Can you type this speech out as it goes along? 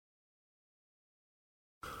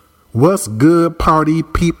What's good, party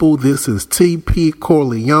people? This is TP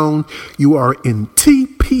Corleone. You are in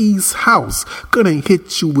TP's house. Gonna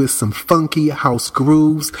hit you with some funky house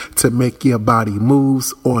grooves to make your body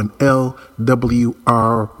moves on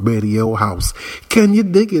LWR Radio House. Can you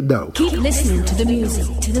dig it though? Keep listening to the music,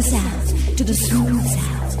 to the sounds, to the smooth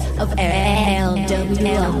sounds of LWR.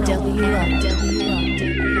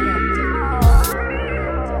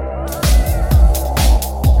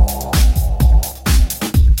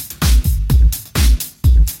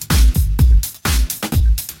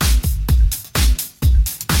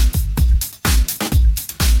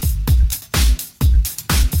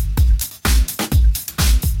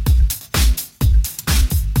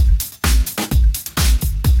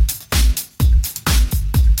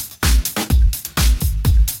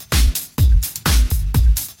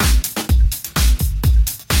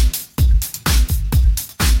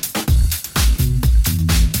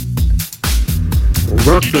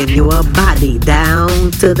 Working your body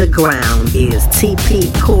down to the ground is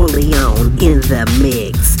TP Corleone in the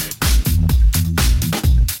mix.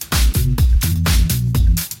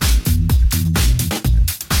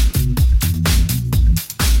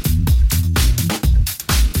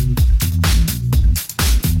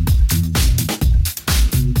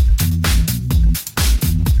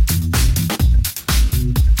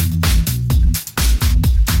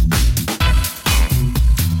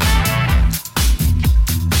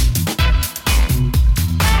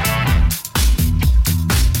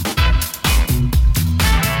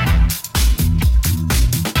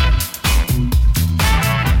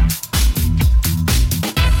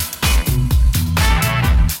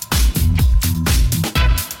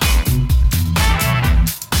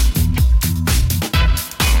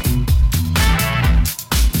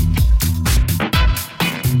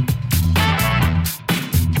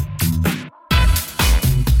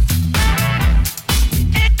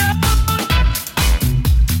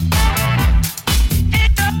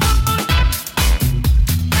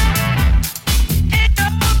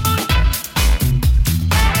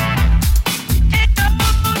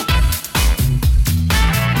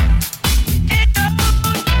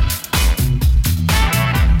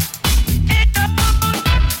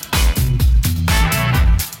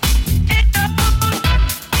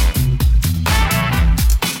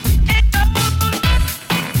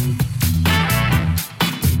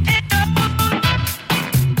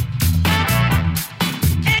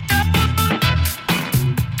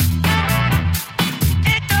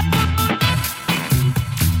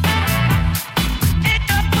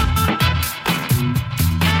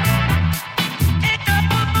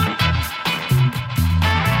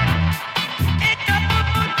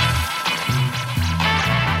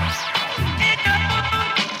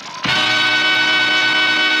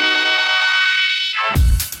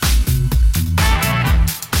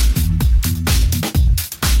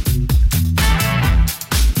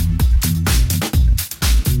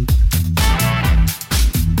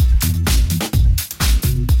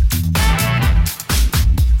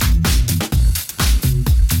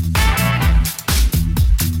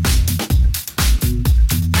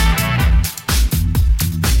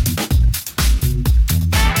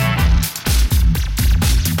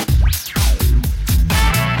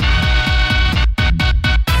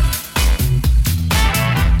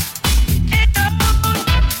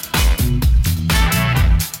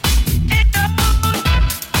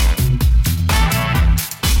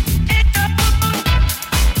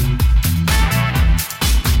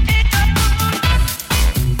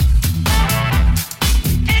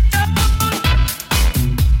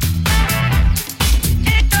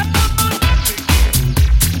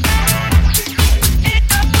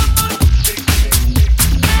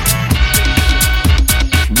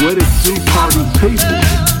 What it do, party people?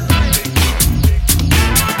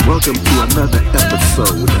 Welcome to another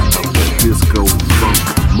episode of the Disco Funk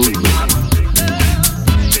Movement.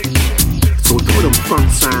 So throw them funk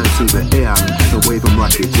signs to the air and wave them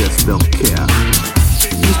like you just don't care.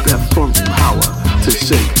 Use that funk power to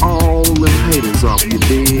shake all them haters off, you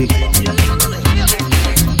dig?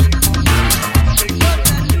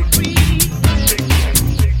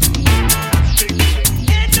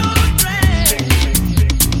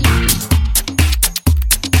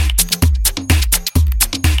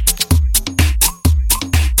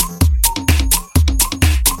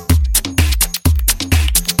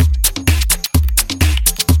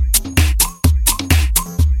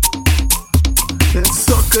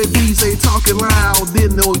 DJ talking loud,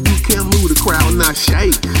 didn't know you can't move the crowd, now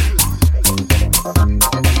shake.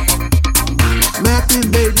 Math and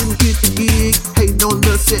they didn't get the gig, hating on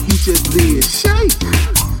the set you just did. Shake.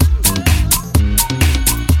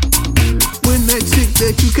 When that chick that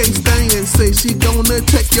that you can't stand. Say she gonna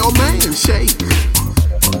take your man. Shake.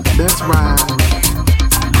 That's right.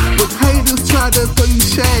 But haters try to throw you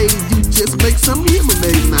shade. You just make some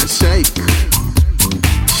lemonade, not shake.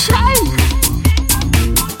 Shake.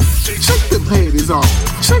 Shake them haters off.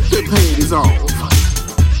 Shake them haters off.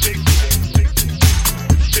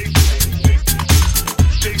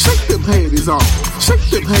 Shake them haters off. Shake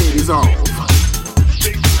them haters off.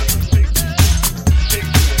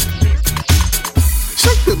 Shake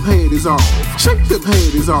them haters off. Shake them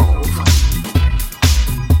haters off.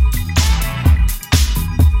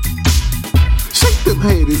 Shake them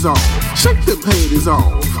haters off. Shake them haters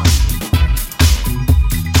off.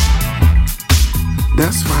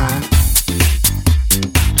 That's right.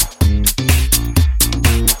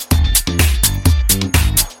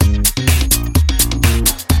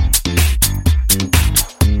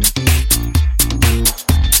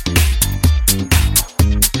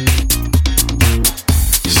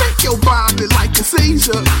 Shake your body like a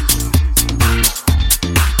seizure.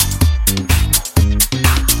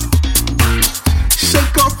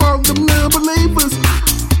 Shake off all them non-believers.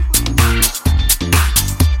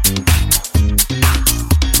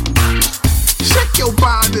 Shake your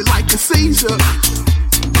body like a seizure.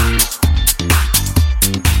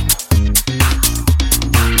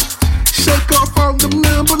 Shake off all them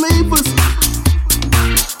non-believers.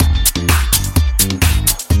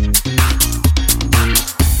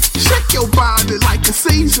 Shake your body like a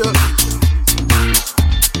seizure.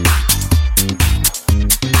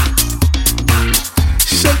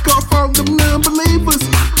 Shake off all them non-believers.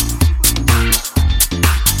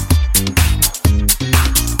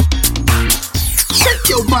 Shake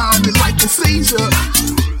your body like a seizure.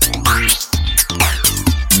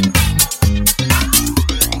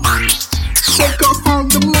 Shake off all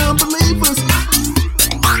them non-believers.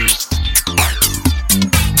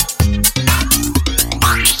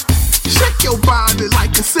 Shake your body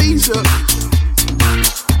like a seizure.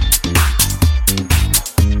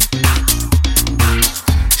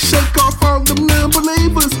 Shake off all them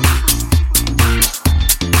non-believers.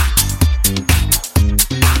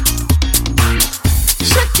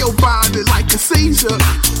 Shake your body like a seizure.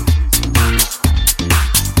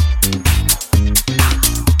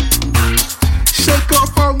 Shake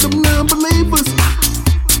off all them non-believers.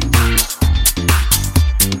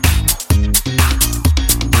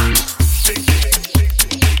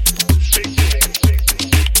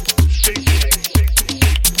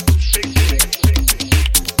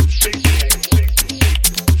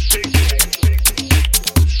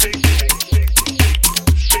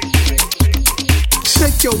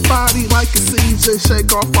 Shake your body like a seizure.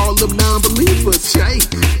 Shake off all them non-believers. Shake.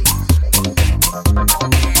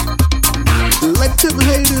 Let them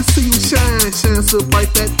haters see you shine. Shine so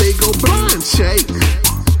bright that they go blind. Shake.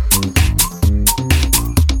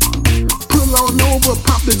 Pull on over,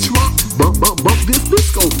 pop the trunk. Bump, bump, bump this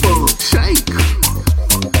disco funk. Shake.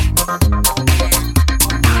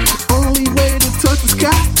 Only way to touch the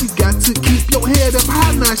sky, you got to keep your head up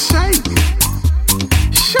high. Now shake.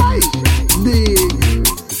 Shake. Dig.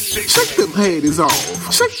 Shake them haters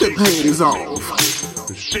off. Shake them haters off.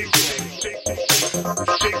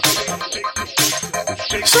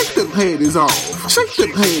 Shake them haters off. Shake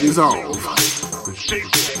them haters off.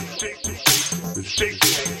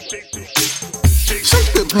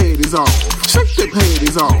 Shake them haters off. Shake them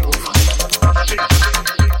haters off.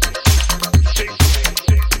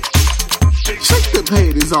 Shake them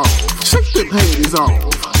haters off. Shake them haters off.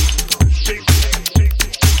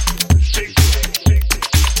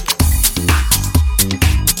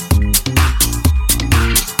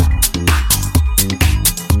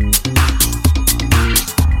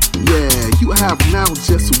 Have now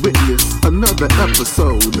just witnessed another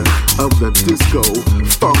episode of the disco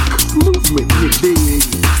funk movement. You dig?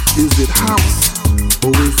 Is it house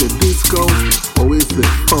or is it disco or is it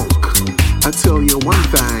funk? I tell you one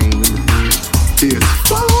thing, it's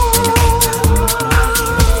funk,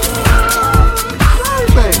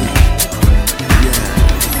 baby. Yeah.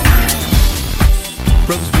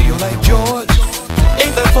 Brothers feel like George,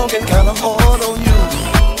 ain't that funkin' kinda hard on you?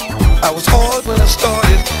 I was hard when I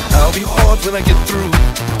started, I'll be hard when I get through.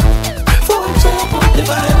 For example, if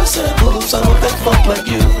I had a sample of some of that funk like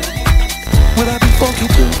you, would I be funky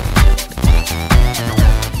too?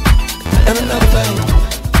 And another thing,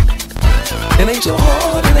 it ain't so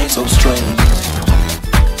hard, it ain't so strange.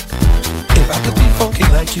 If I could be funky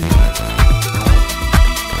like you.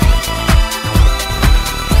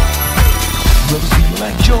 Brothers feel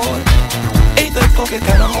like George, ain't that funky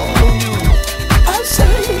kinda hard on you? I say,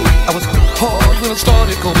 I was hard when I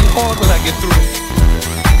started, gonna be hard when I get through.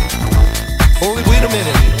 Only wait a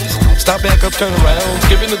minute, stop Stop, back up, turn around,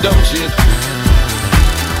 skipping the dumb shit.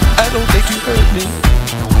 I don't think you heard me.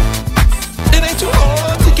 It ain't too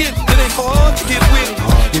hard to get, it ain't hard to get with.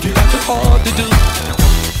 If you got too hard to do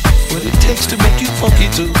what it takes to make you funky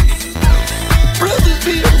too. Brothers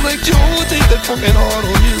be like Joe, take that fucking hard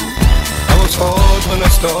on you. I was hard when I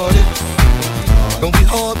started, gonna be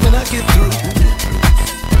hard when I get through.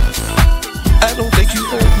 I don't think you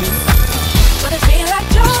heard me. But it feel like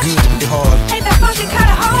George. It's good to be hard. Ain't that funky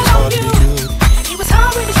kinda hard on you? He was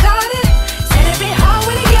hard when he started, said it'd be hard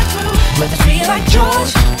when he get through. But it feel like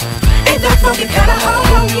George. Ain't that funky kinda hard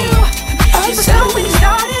on you? He was hard when he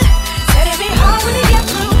started, said it'd be hard when he get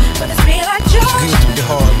through. But it feel like George. It's good to be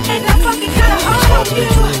hard. Ain't that funky kinda hard on you?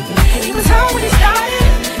 He was hard when he started,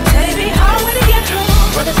 said it'd be hard when he get through.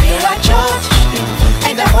 But it feel like George.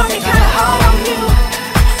 Ain't that funky kinda hard on you?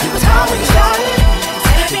 He was hard when he started,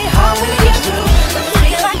 said it'd be hard when he get through. But it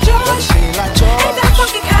feel like George. Ain't that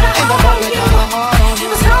funky kinda hard on you? He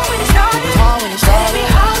was hard when he started, said it'd be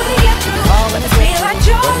hard when he get through. But it feel like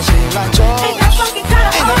George. Ain't that funky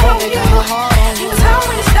kinda hard on you? He was hard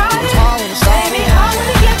when he started, said it'd be hard when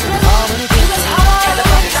he get through. He was hard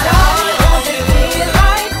when he started, but it feel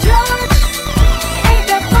like George. Ain't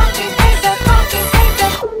that funky, ain't that funky, ain't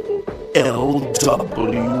that funky.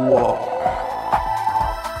 LWR.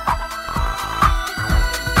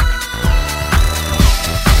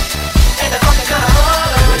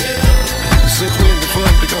 Since when the fun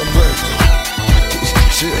become work?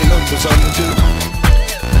 Shit ain't nothing but something to do.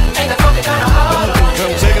 Ain't that funky kinda hard on you?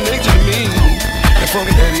 Come second nature to me. That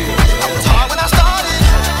funky that is. I was hard when I started,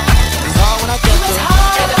 it's hard when I get He was through.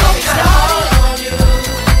 hard when he started on you.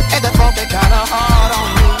 Ain't that funky kinda hard on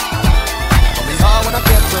you? Gonna be hard when I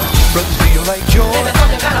get through. Brothers feel like joy. Ain't that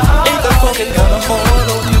funky kinda hard Ain't that funky kinda hard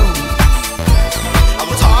on you? I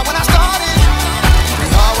was hard when I started, gonna be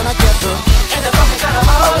hard when I get through. Ain't that funky kinda I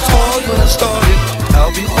hard was on hard when I started.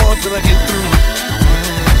 I'll be hard till I get through.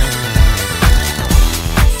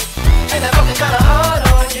 Ain't that funky kinda hard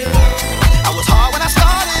on you? I was hard when I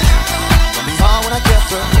started, gonna be hard when I get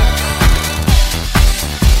through.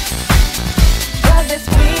 Brothers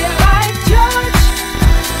feel like George.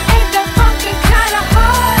 Ain't that funky kinda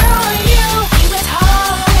hard on you? He was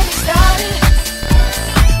hard when he started.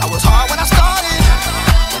 I was hard when I started,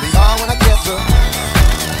 gonna be hard when I get through.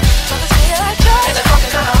 Brothers feel like George. Ain't that funky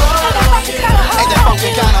kinda hard on you? Ain't that funky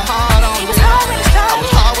kinda hard on He you? was hard when he started. I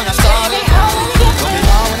was hard when I started, gonna be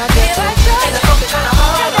hard when I get through. Ain't that funky kinda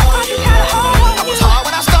hard on you? I was hard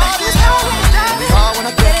when I started, gonna be hard when I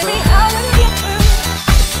get through.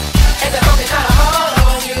 Ain't that funky kinda hard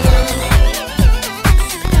on you?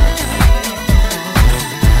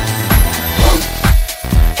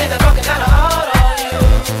 Ain't that funky kinda hard on you? Ain't that funky kinda hard on you?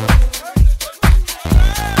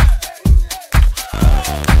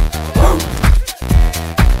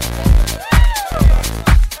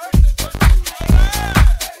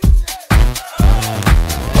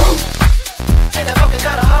 Ain't that funky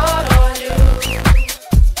kinda hard on you?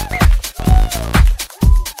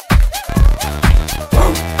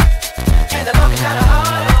 Ain't that funky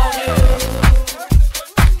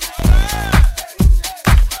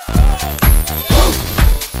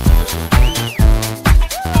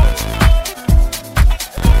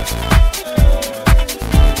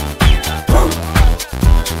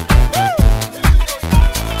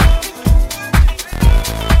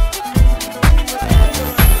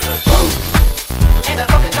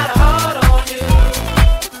kinda hard on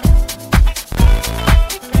you?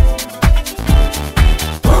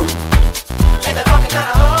 Ain't that funky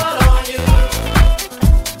kinda hard on you?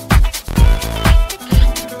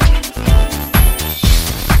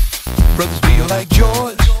 Brothers feel like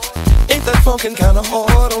George. Ain't that funkin' kinda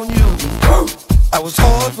hard on you? I was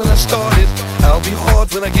hard when I started. I'll be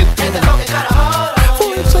hard when I get Ain't through. that funky kinda hard on For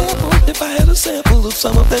you? example, if I had a sample of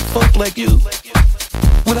some of that funk like you,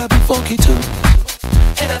 would I be funky too?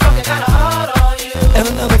 Ain't that funky kinda hard on you? And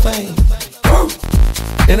another thing,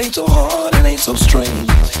 it ain't so hard, it ain't so strange.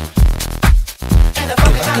 Ain't that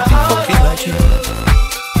funky If I kinda could be hard funky on like you? you.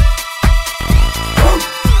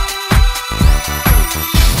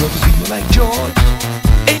 Brothers feel like George.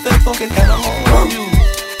 Ain't that funky kinda hard on you?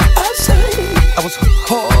 I say, I was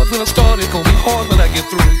hard when I started, gonna be hard when I get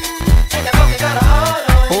through. Ain't that funky kinda hard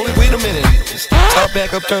on you? Only wait a minute. Stop,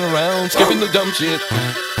 back up, turn around, skipping the dumb shit.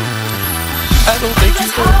 I don't think you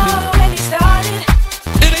heard me. Hard when he started.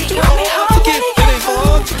 It ain't too hard to get, it ain't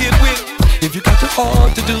hard to get with. If you got too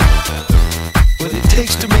hard to do what it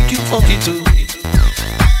takes to make you funky too.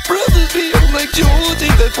 Brothers feel like George,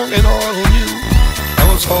 ain't that funkin' hard on you? I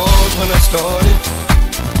was hard when I started,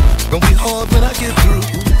 gonna be hard when I get through.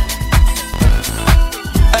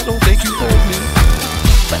 I don't think you heard me.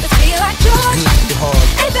 But it feel like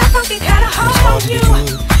funky kinda hard on you.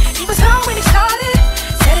 He was hard when he started,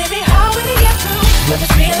 said it'd be hard when he get through. But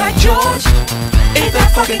it's feel like George, ain't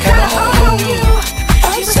that funky kinda hard on you.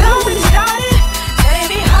 He was hard when he started, said it'd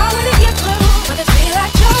be hard when he get through. But it's feel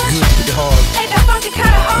like George, ain't that funky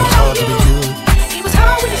kinda hard on you. He was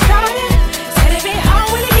hard when he started, said it'd be hard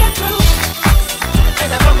when he get through.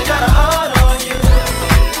 Ain't that funky kinda hard on you.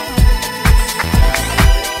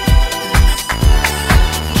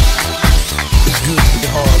 It's good to be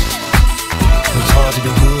hard. It's hard to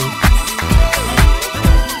be good.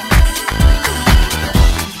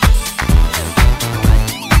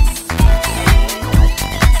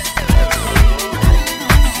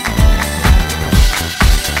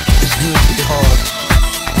 It's good to be hard.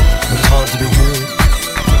 It's hard to be good.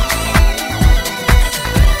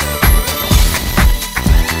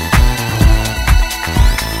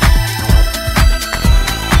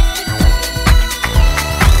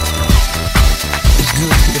 It's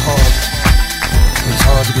good to be hard. It's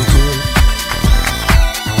hard to be good.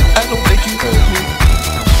 I don't think you heard me.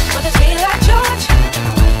 But it's feel like George,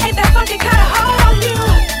 ain't that funky kinda hard on you.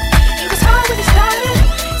 He was hard when he started,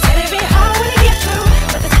 said it'd be hard when he get through.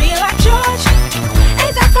 But it's feel like George,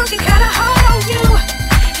 ain't that funky kinda hard on you.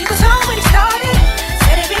 He was hard when he started,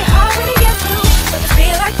 said it'd be hard when he get through. But it's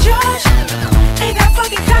feel like George, ain't that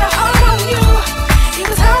funky kinda hard on you. He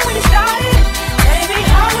was hard when he started, said it'd be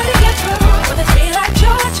hard when he get through. But it's feel like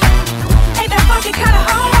George, ain't that funky kinda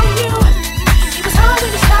hard on you. He was hard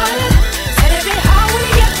when he started, said it'd be hard when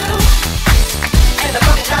he get through. Ain't that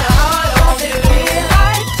funky kinda hard on you. Feel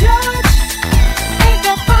like George, ain't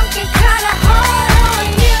that funky kinda hard on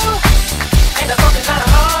you. Ain't that funky kinda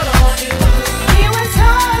hard on you. He was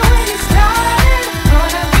hard when he started,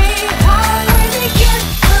 gonna be hard when he get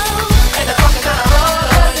through. Ain't that funky kinda hard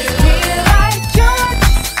on you. Feel like George,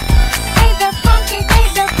 ain't that funky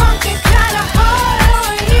kinda hard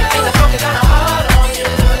on you. Ain't that funky kinda hard on you.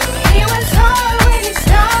 He was hard when he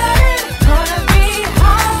started, gonna be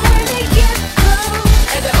hard when he get through.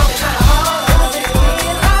 Ain't that funky kinda hard on you.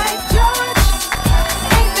 Feel like George,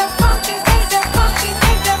 ain't that funky kinda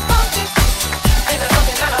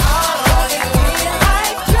hard on you. Feel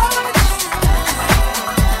like George.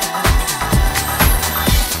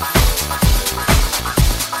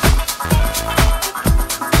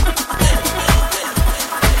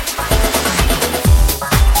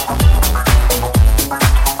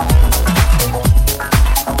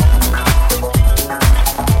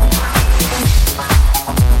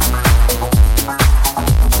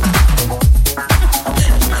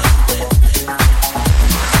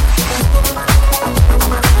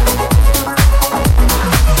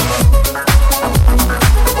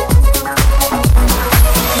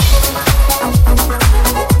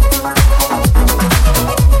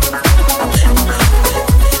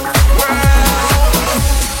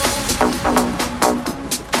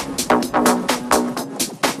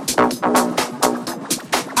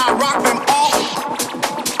 I rock them all.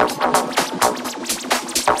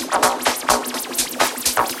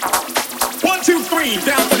 1, 2, 3,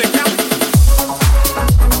 down for the count.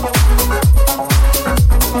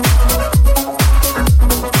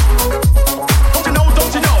 Don't you know,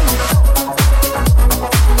 don't you know?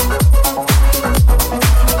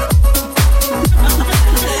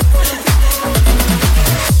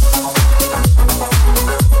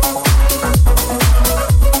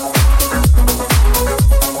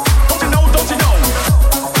 Don't you know, don't you know?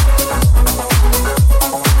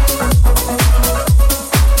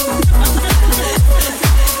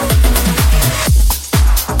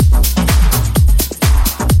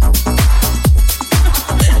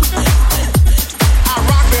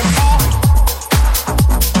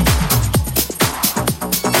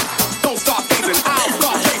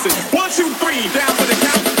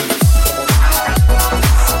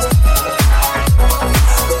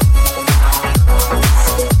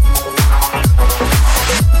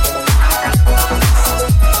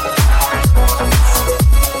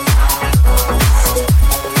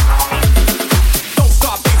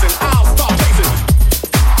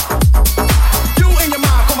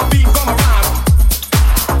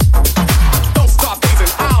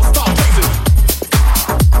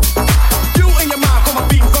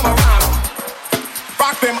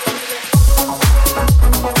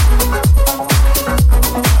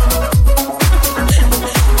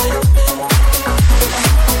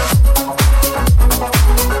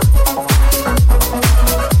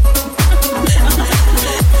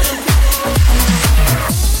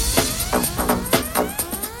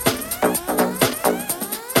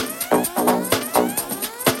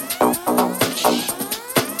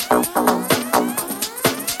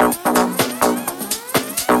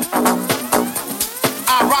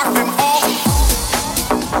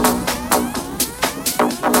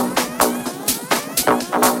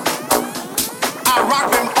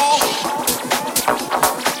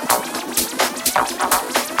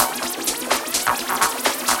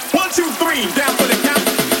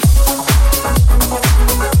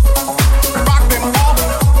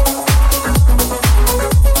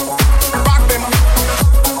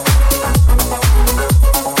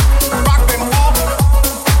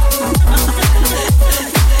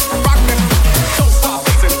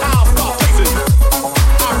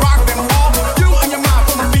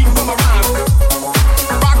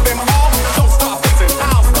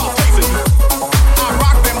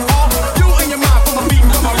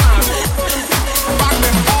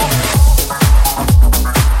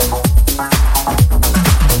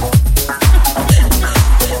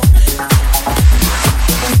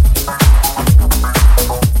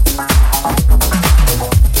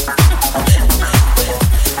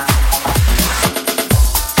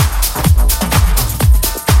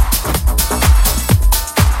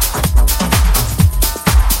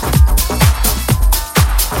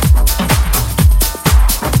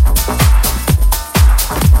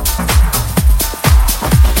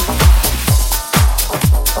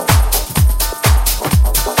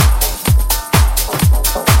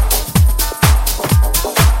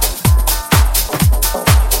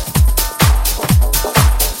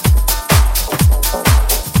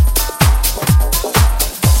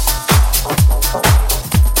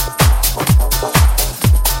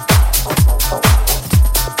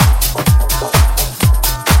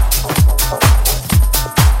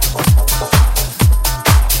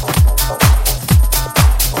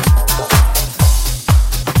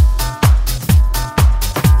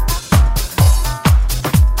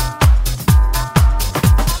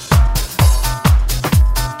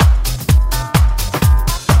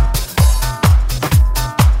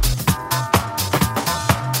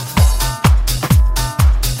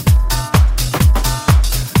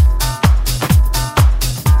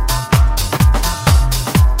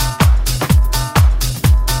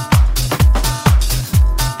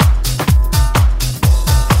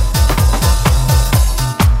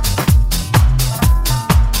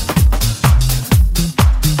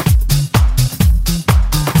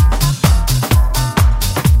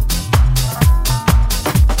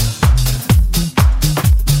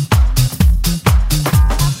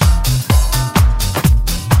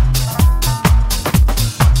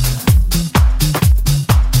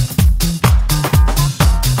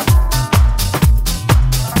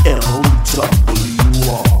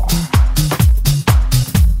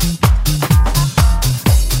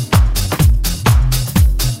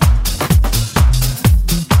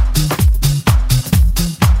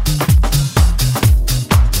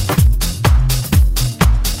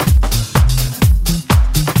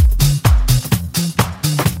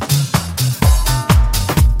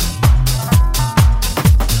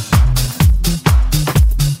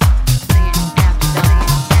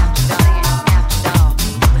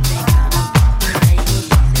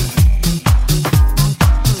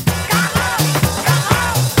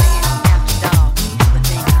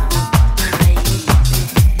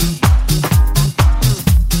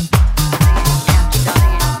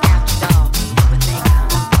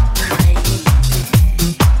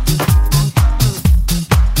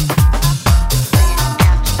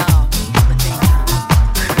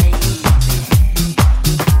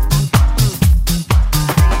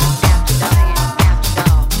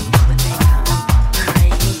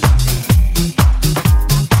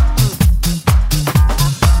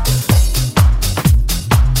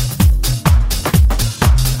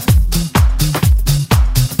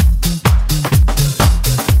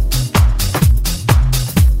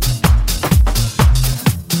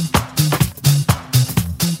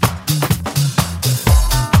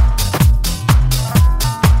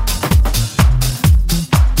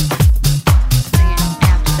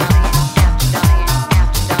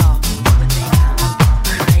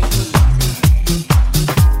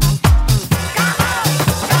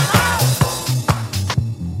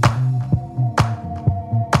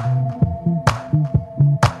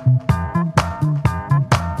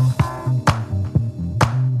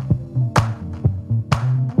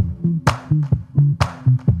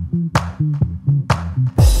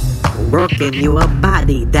 Working your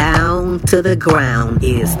body down to the ground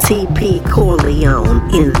is TP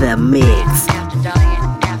Corleone in the mix.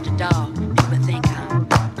 After dark, people think I'm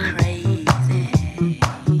crazy.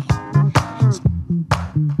 After dark.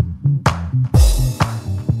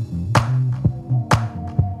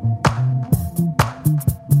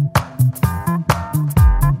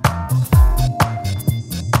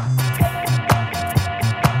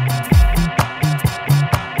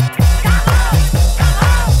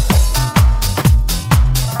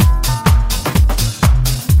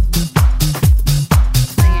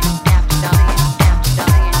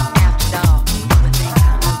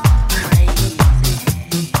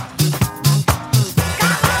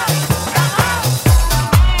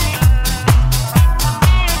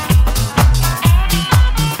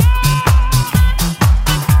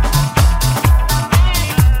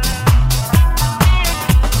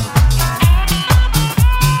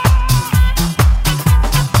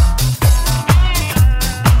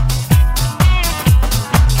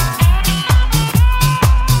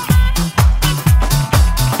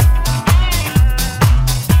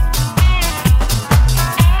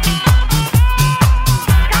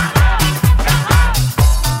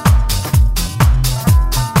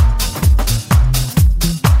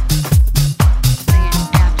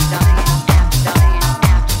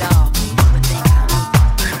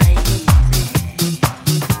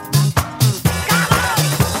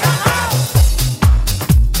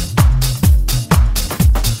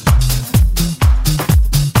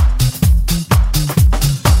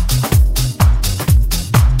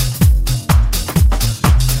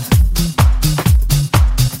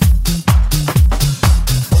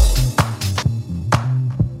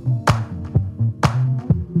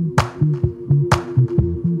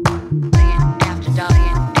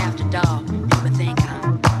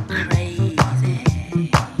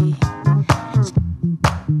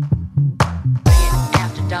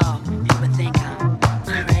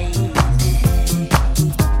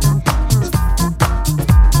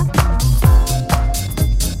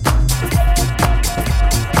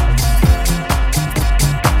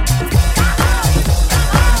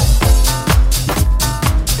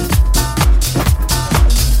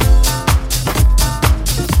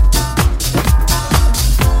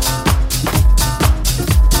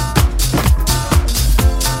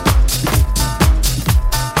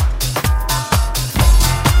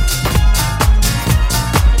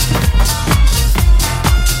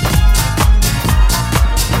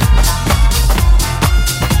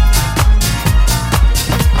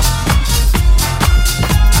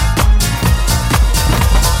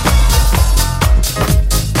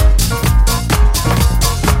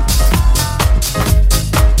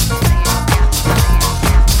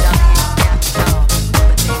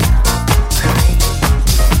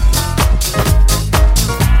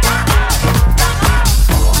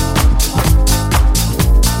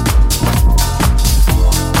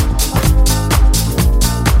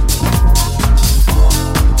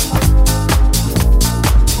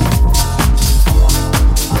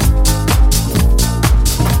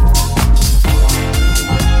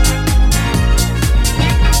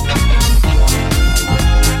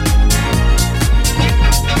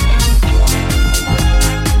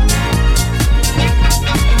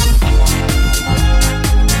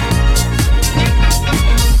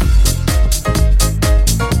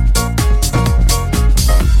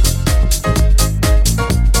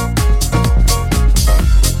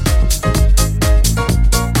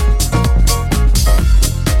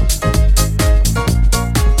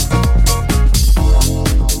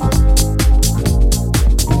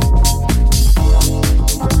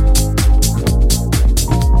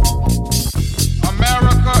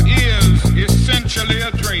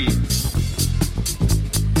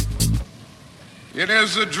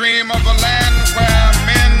 is a dream of a land where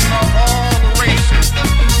men of all races,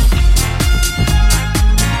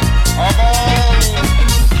 of all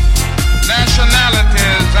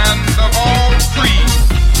nationalities and of all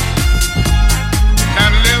creeds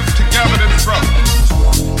can live together as brothers.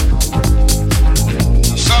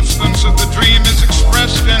 The substance of the dream is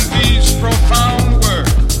expressed in these profound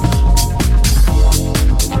words.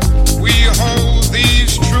 We hold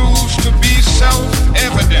these truths to be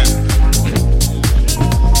self-evident,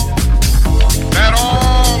 that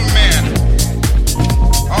all men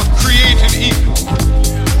are created equal,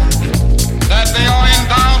 that they are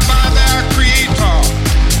endowed by their Creator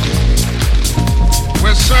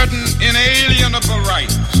with certain inalienable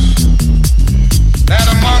rights, that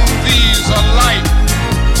among these are life,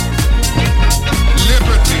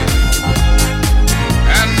 liberty,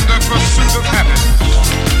 and the pursuit of happiness.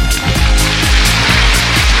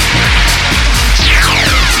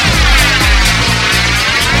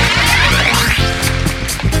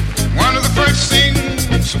 One of the first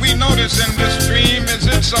things we notice in this dream is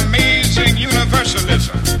its amazing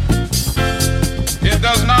universalism. It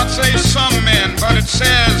does not say some men, but it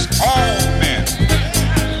says all men.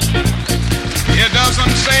 It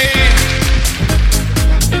doesn't say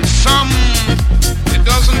some, it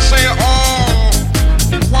doesn't say all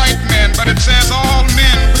white men, but it says all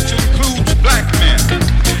men, which includes black men.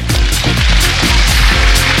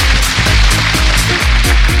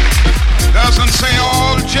 Doesn't say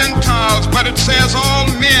all Gentiles, but it says all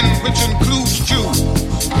men, which includes Jews.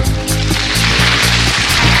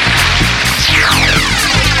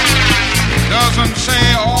 Doesn't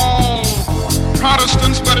say all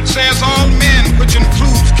Protestants, but it says all men, which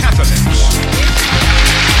includes Catholics.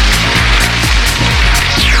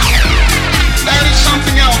 That is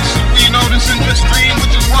something else that we notice in this dream,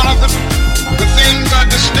 which is one of the things that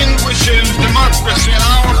distinguishes democracy and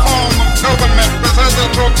our form of government with other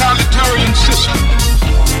totalitarian systems.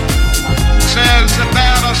 It says that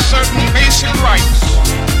there are certain basic rights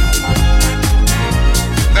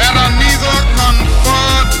that are neither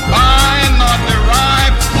conferred by nor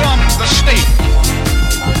derived from the state.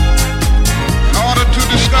 In order to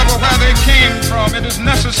discover where they came from, it is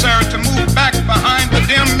necessary to move back behind the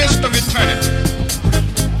dim mist of eternity.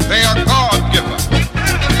 They are God-given.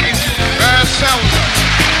 Very seldom.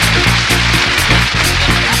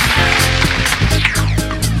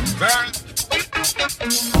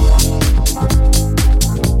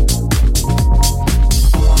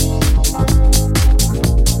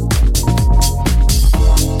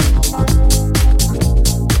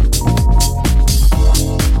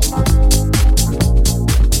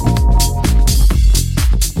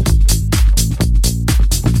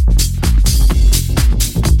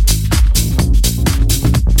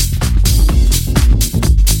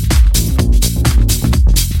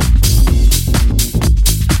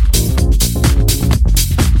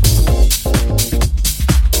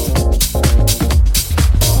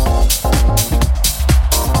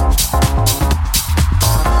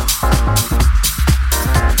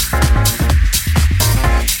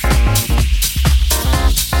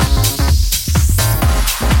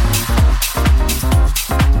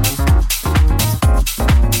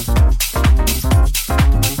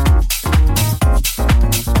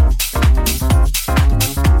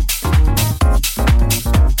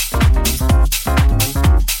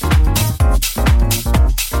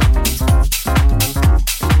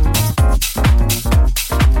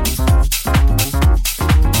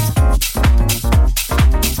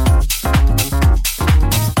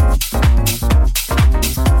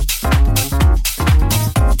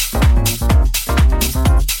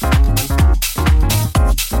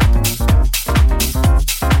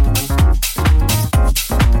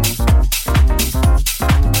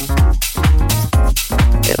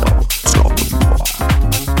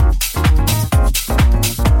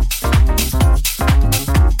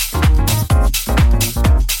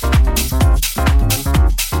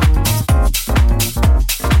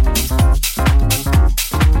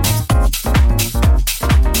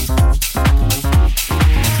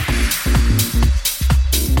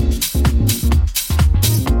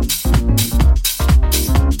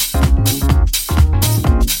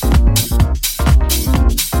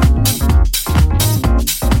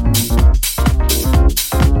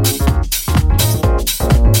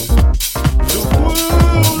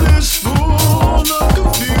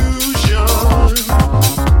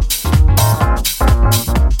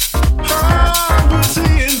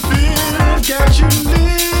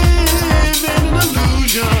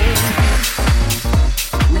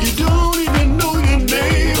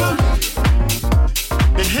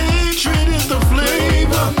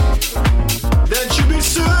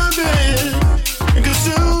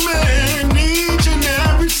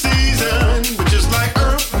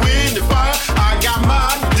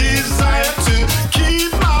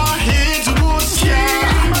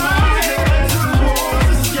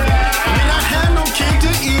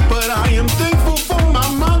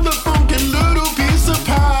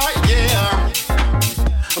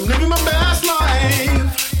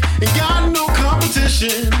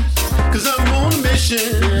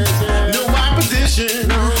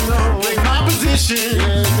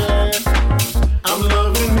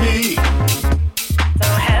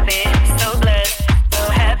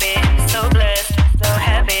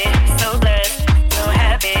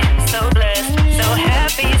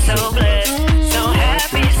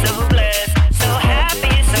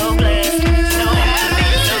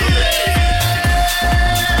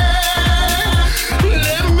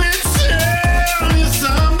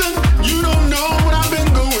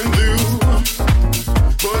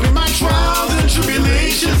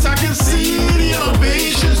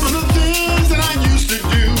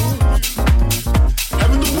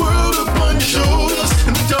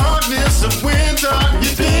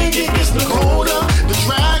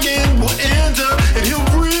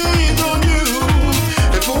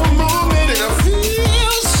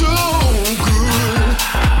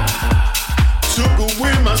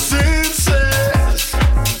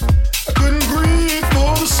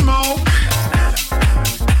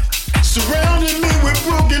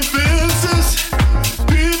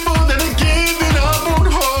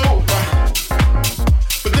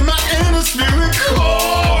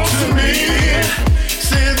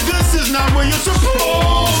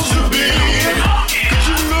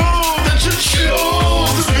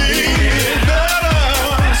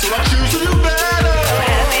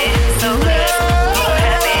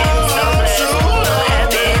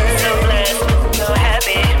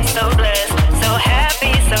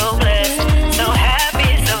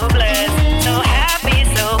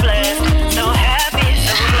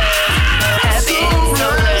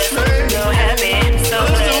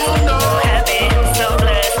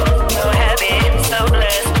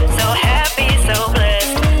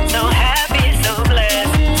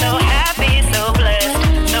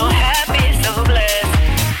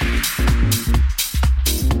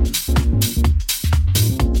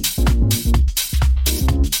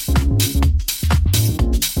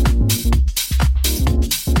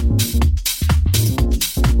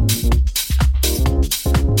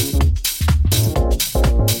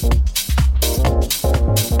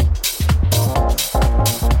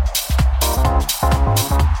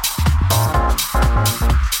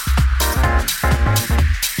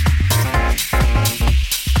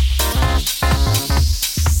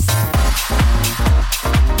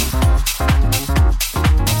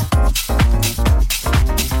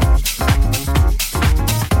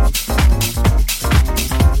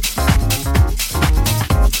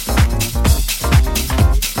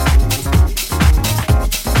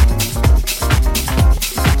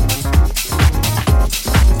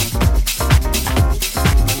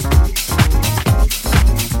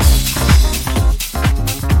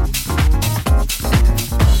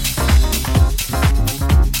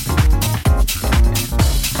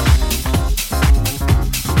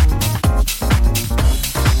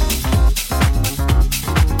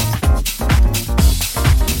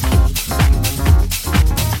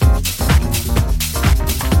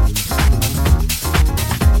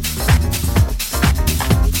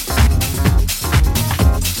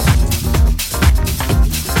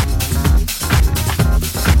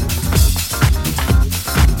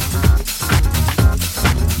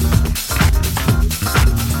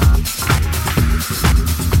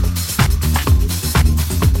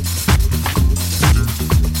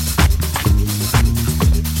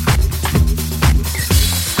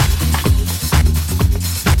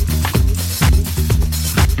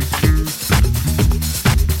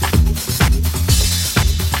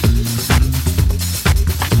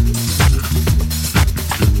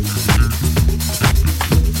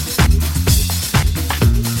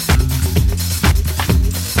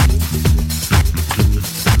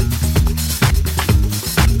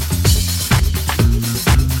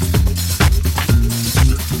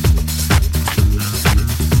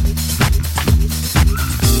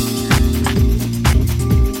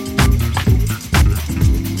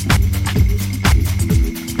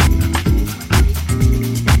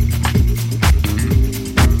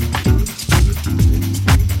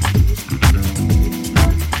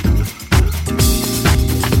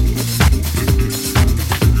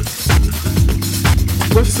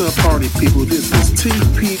 party people? This is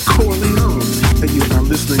TP Corleone, and you are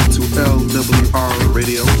listening to LWR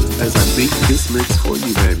Radio as I beat this mix for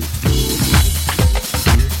you, baby.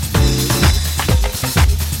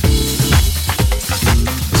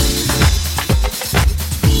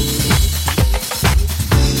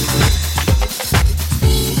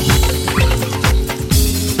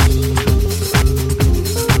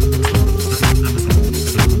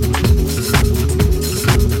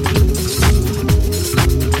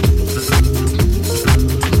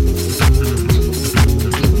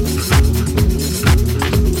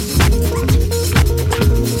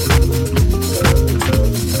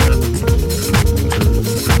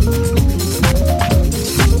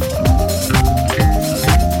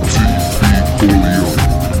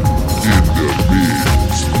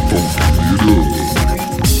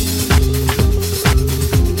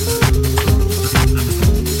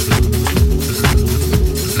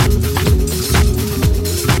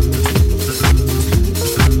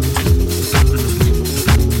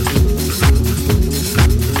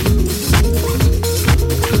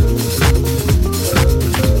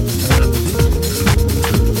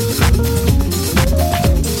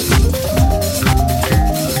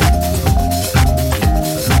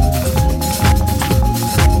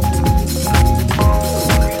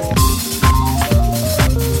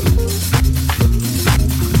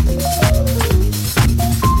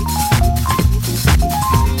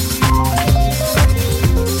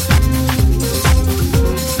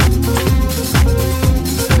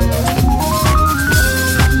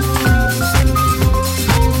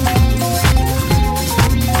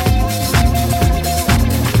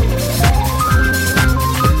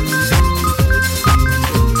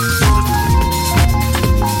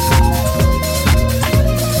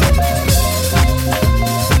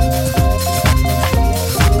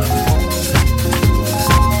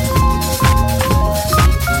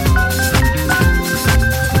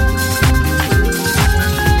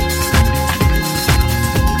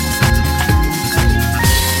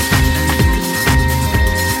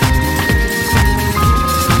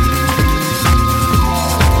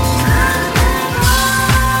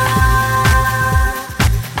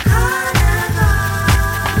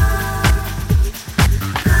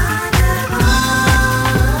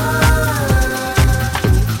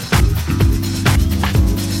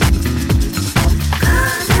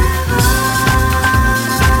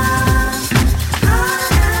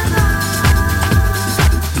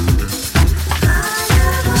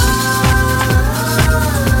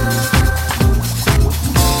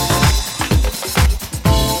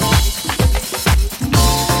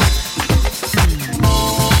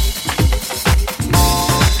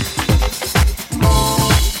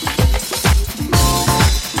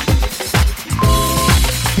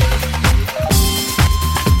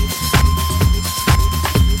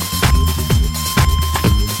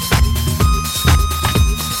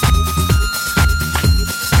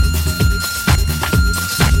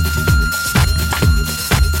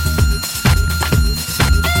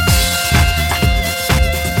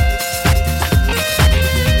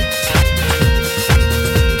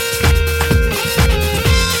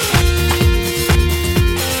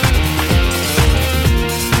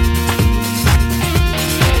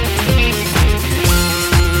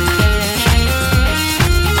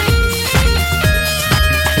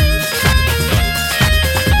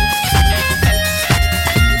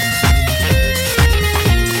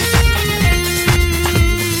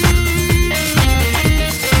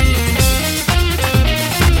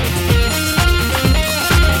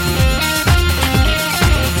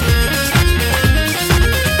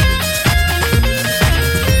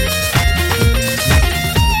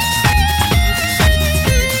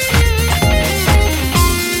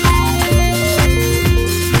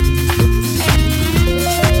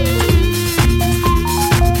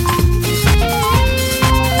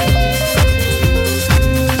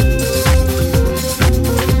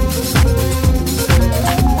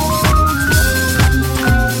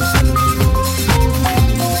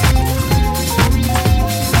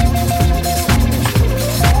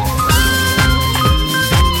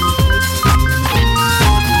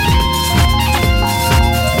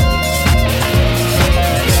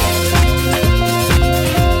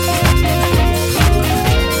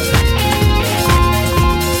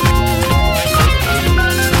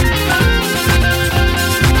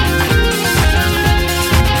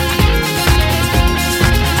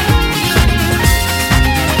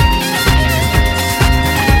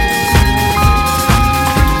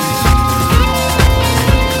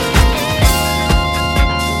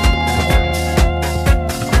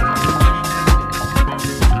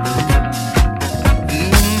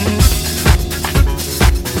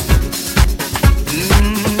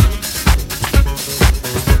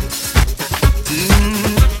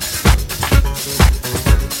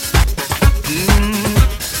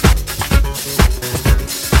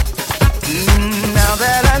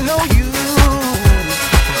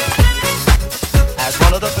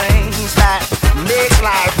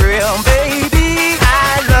 real, baby.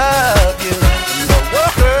 I love you. The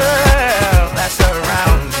world that's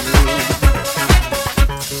around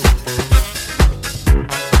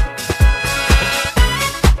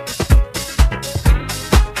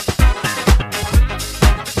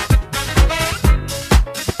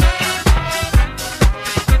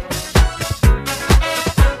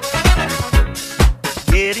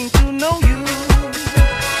getting to know you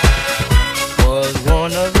was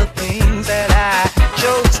one of the things that I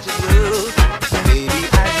chose to do. Baby,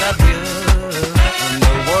 I love you in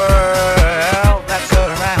the world that's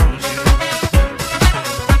around you.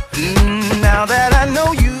 Now that I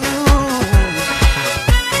know you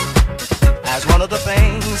as one of the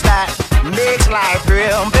things that makes life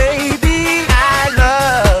real, baby, I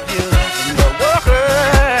love you in the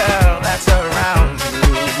world that's around you.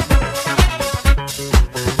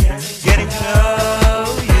 Getting to know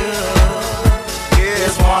you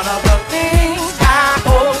is one of the things I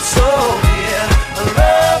hold so dear. A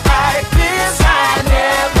love like this I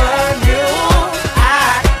never knew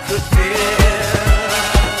I could feel.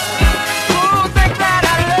 Who think that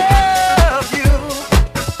I love you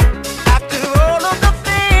after all of the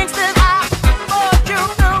things that I thought you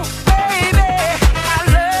knew?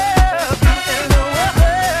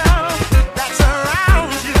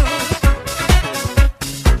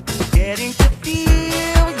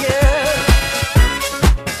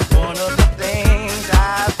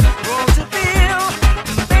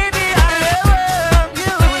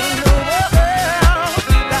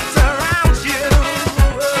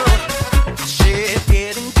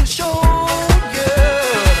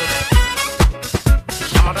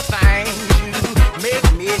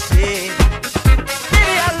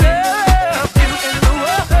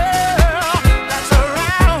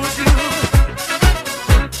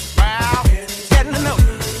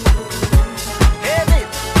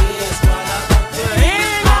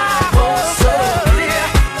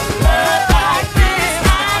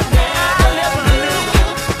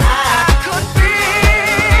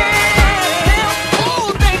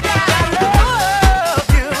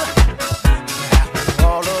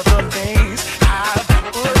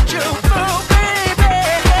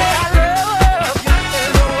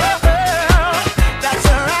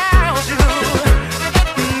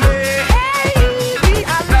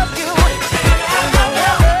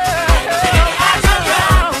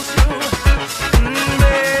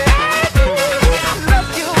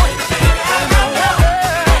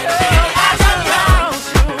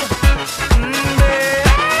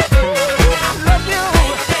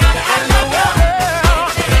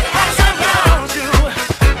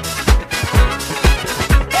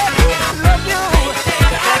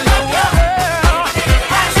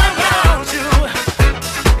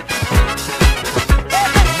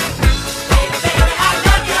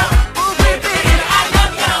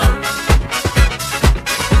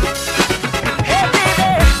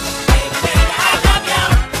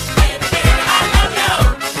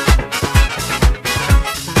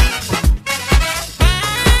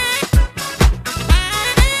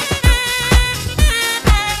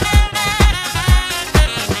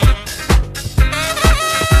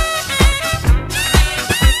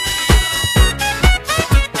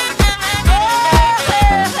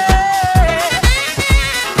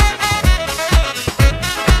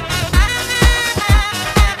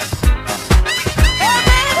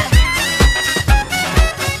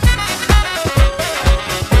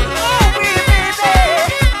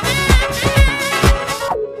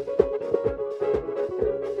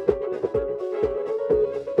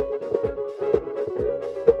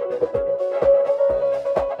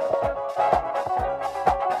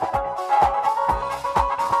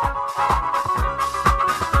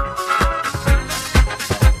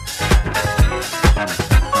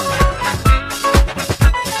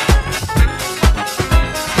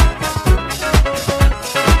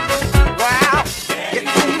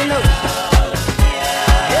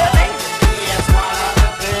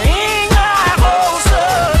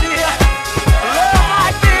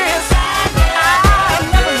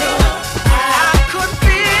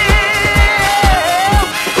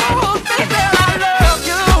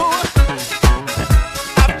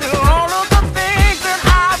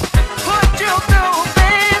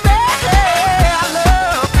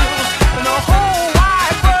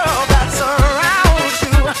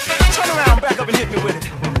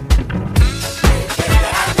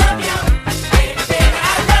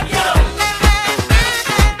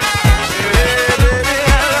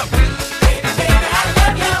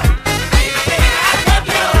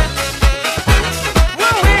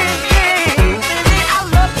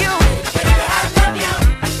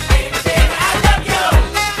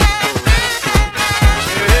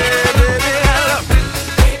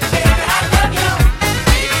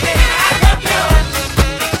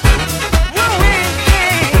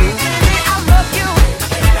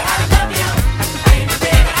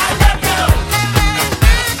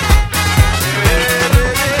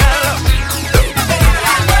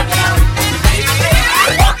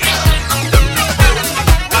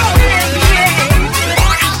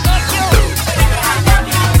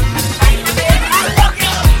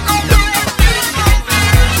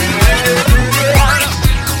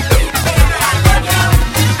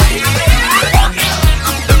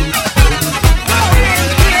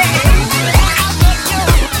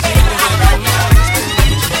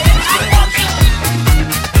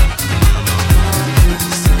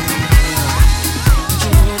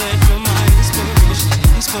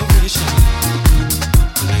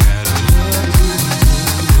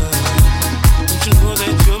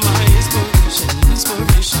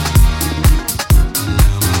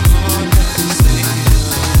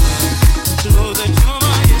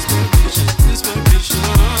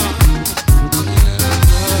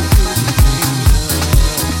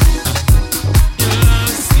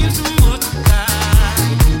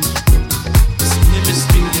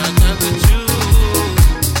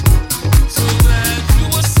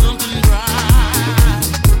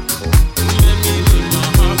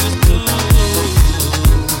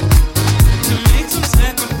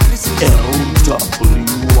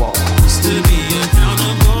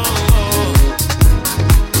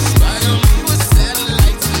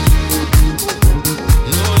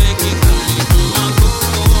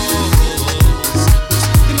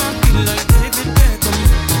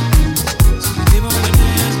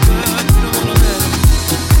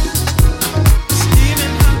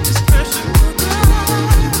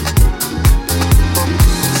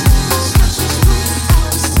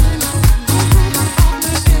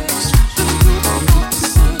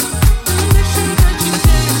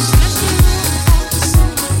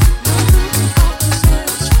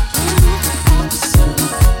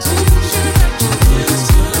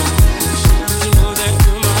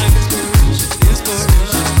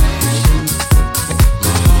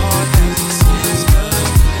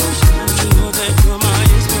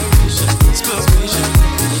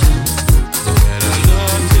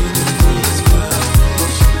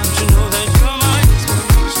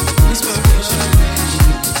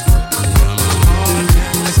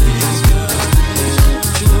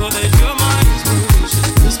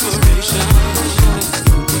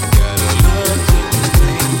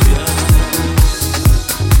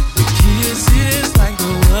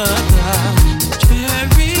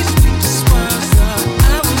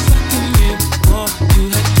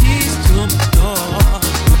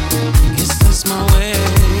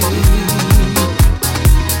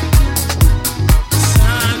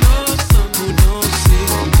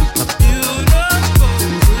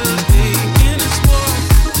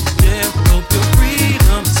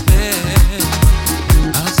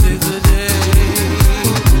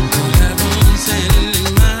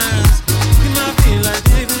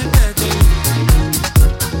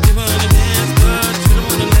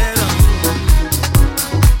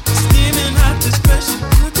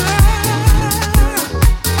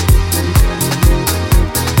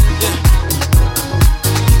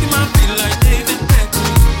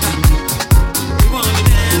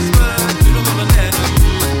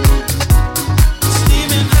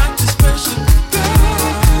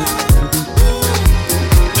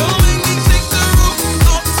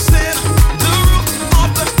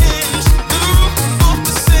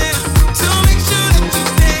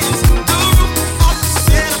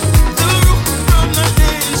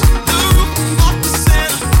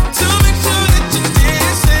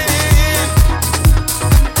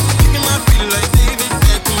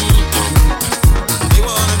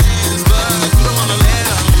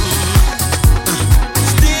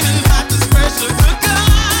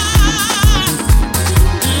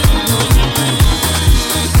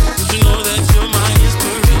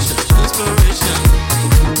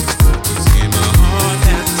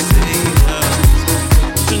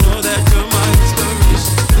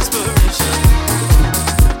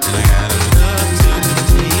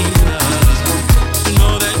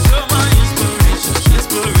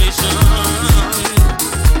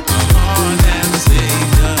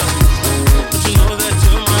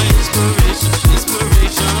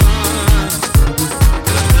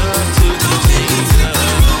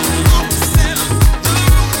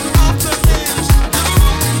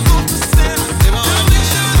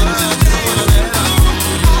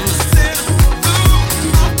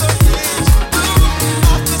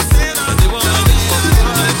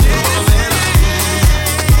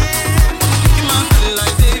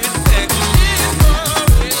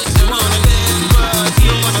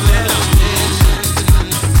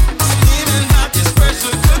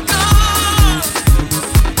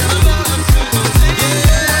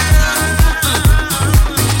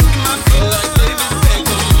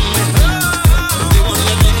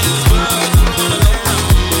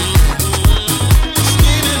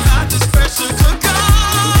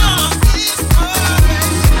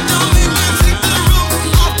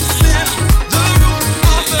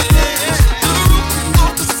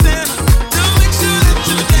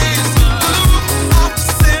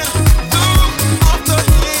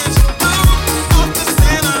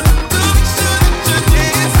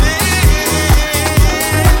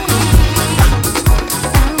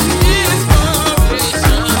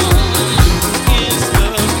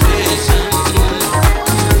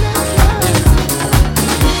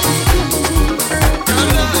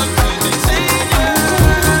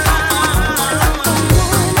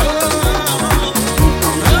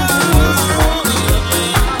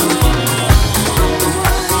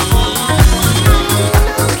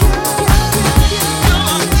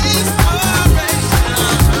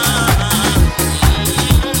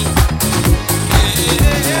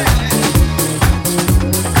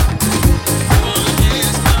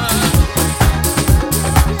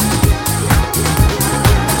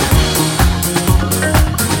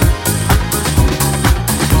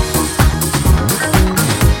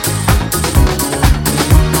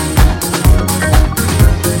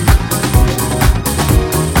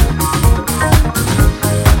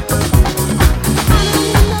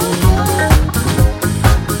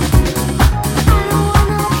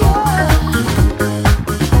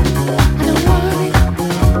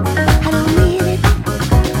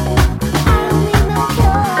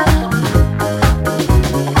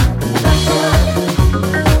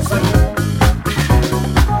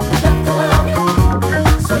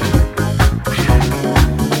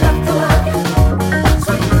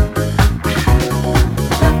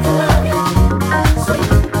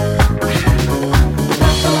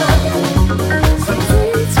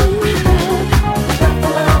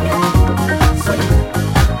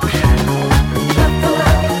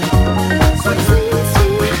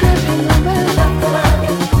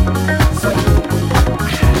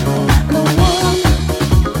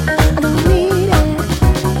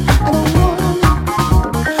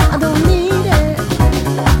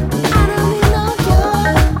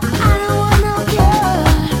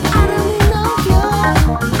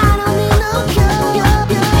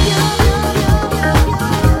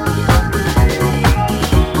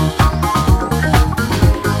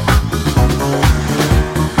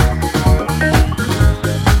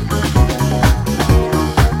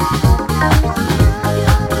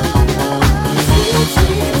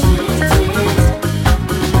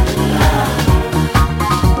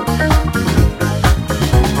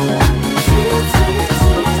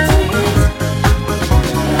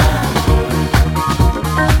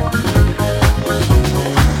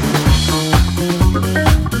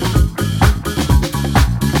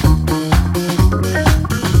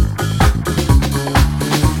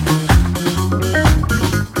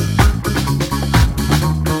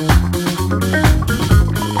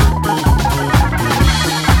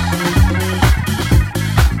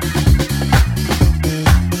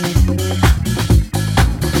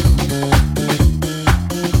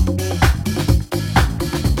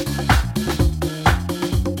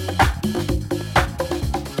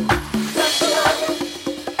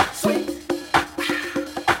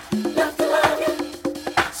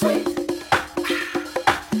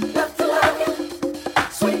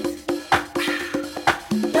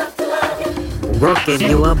 Working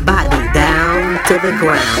your body down to the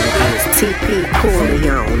ground is TP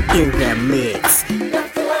Corleone in the mix.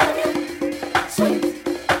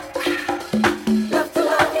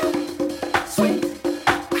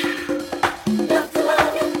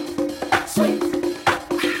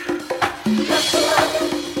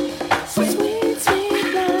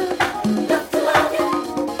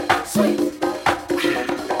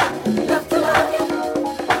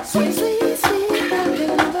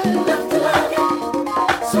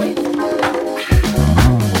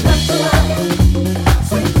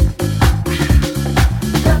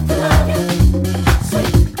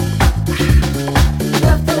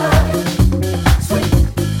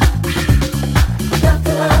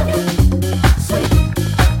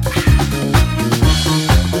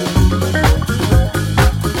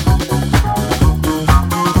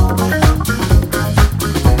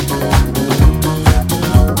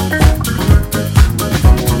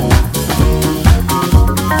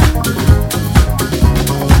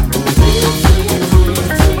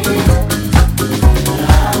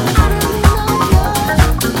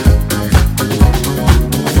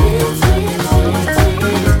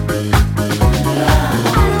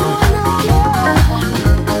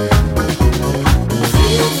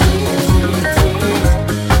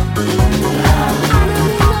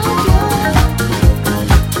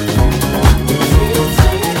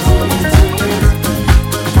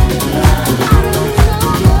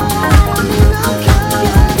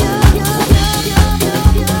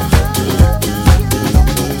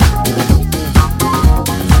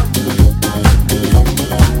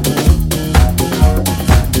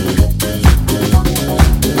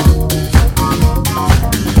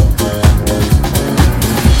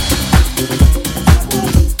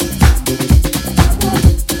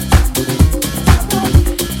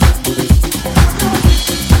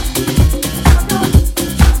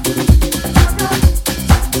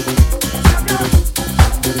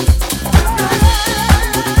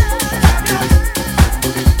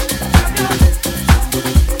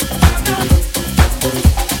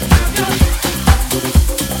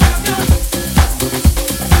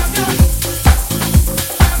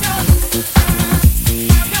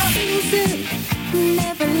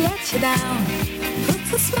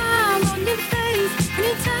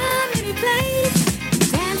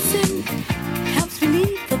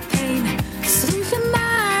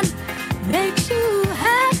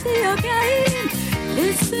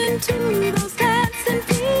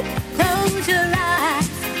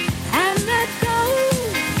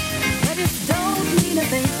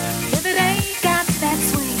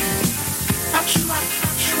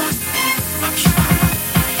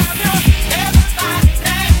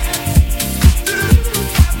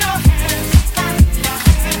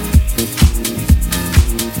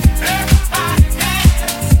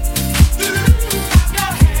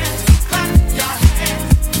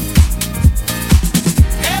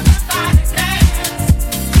 Everybody dance.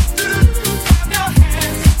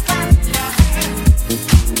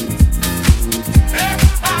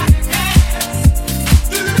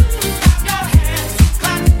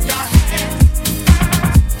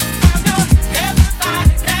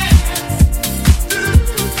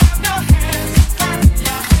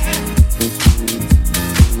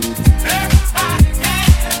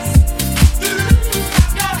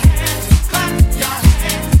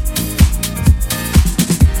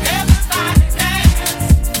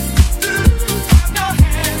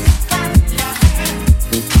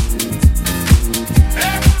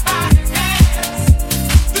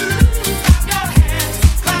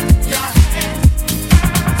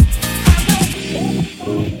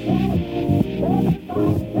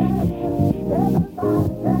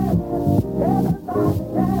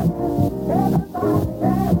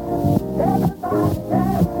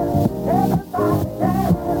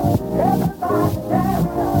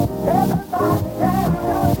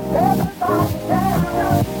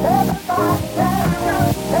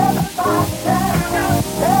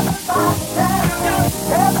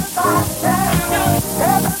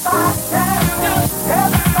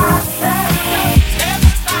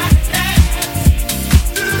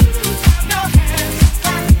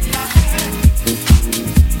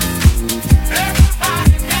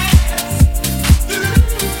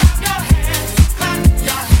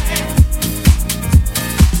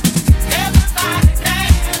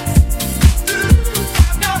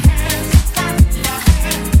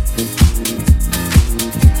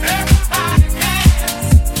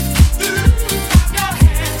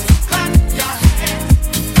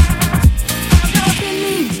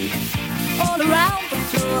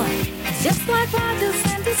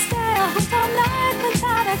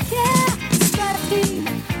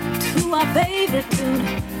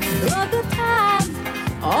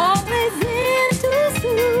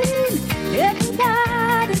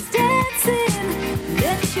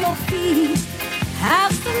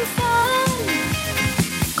 have some fun.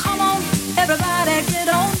 Come on, everybody, get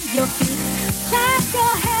on your feet. Clap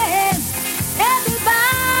your hands,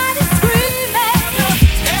 everybody screaming.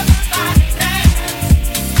 Everybody dance.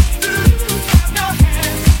 Clap your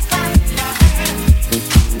hands, clap your hands.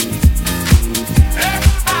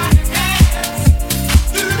 Everybody dance.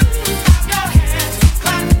 Clap your hands,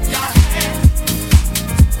 clap your hands.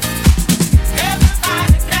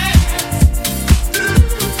 Everybody dance. Clap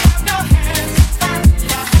your hands, clap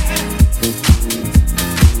your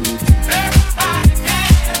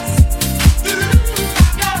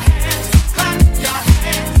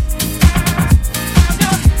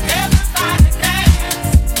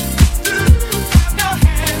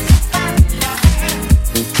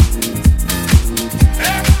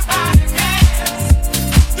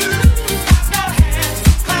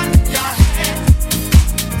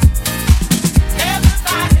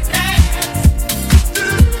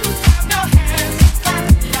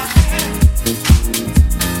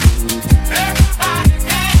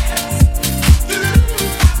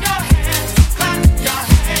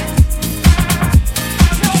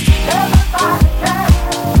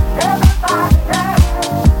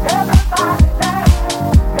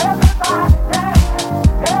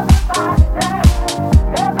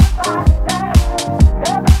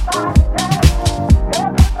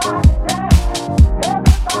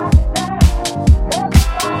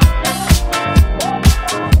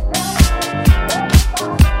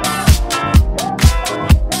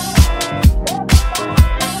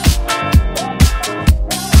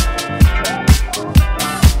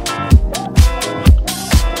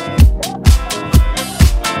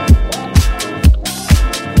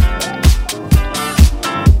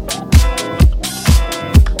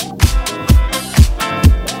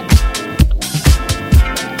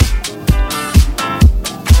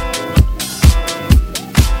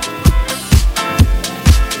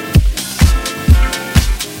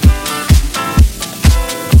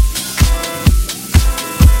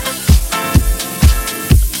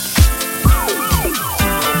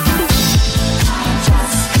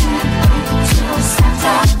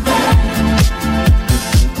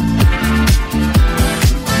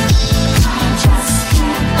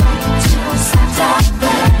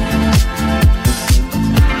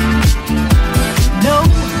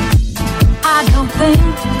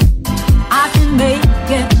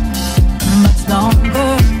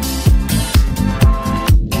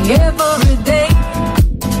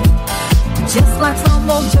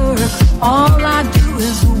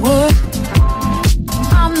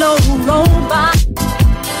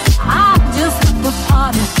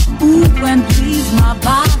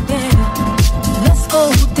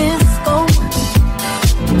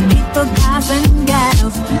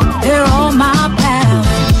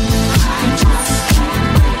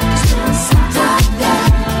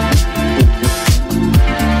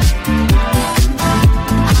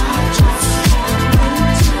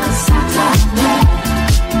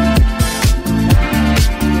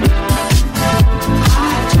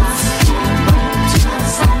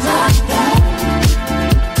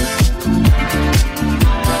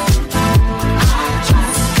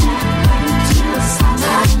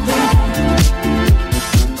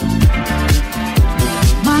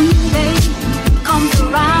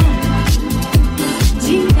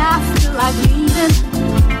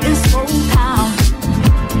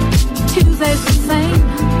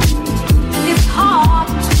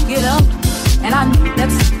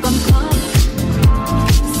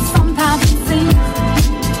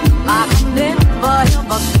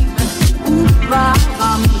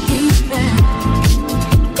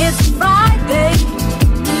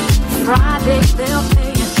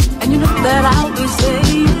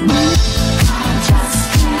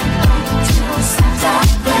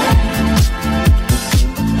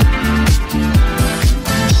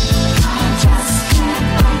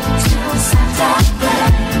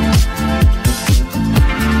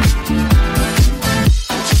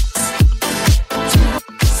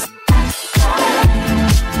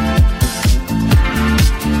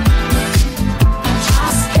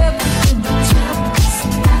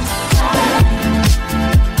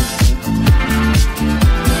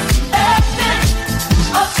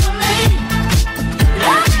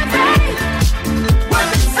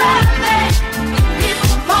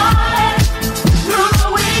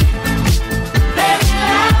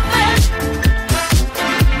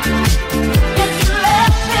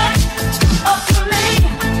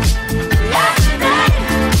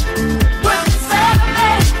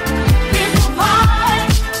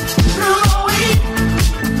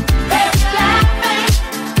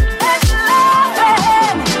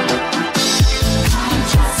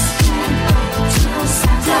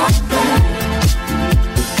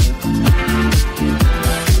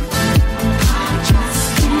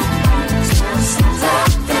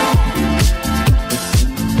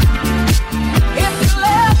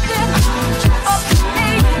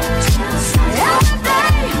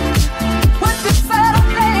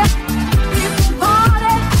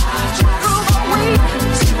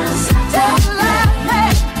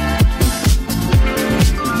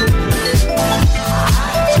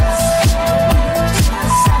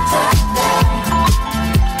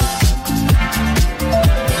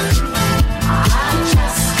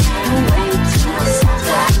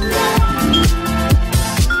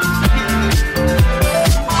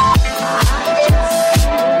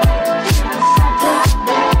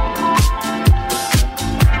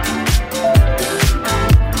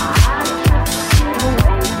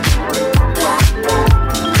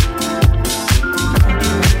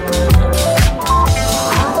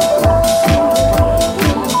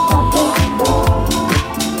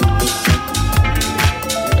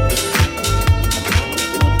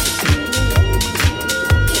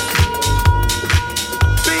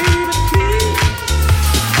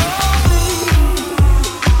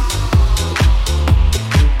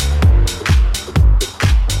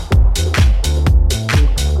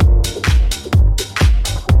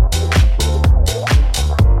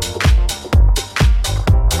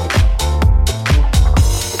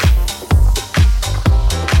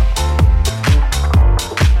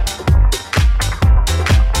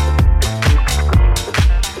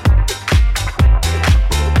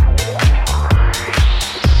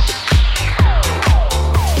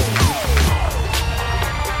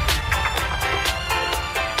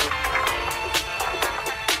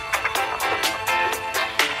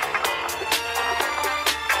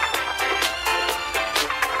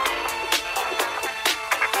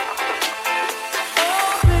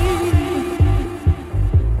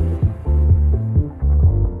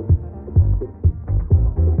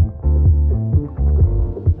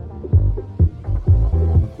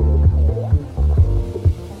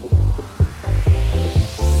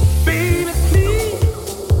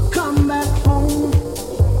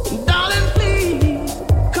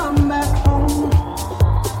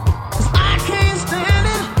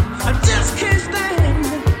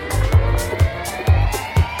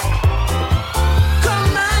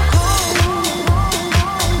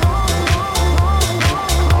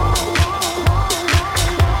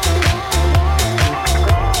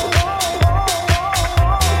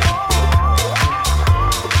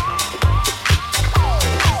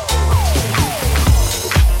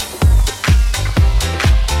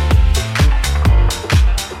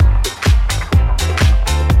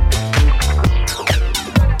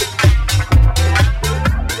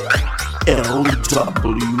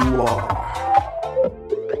LWR.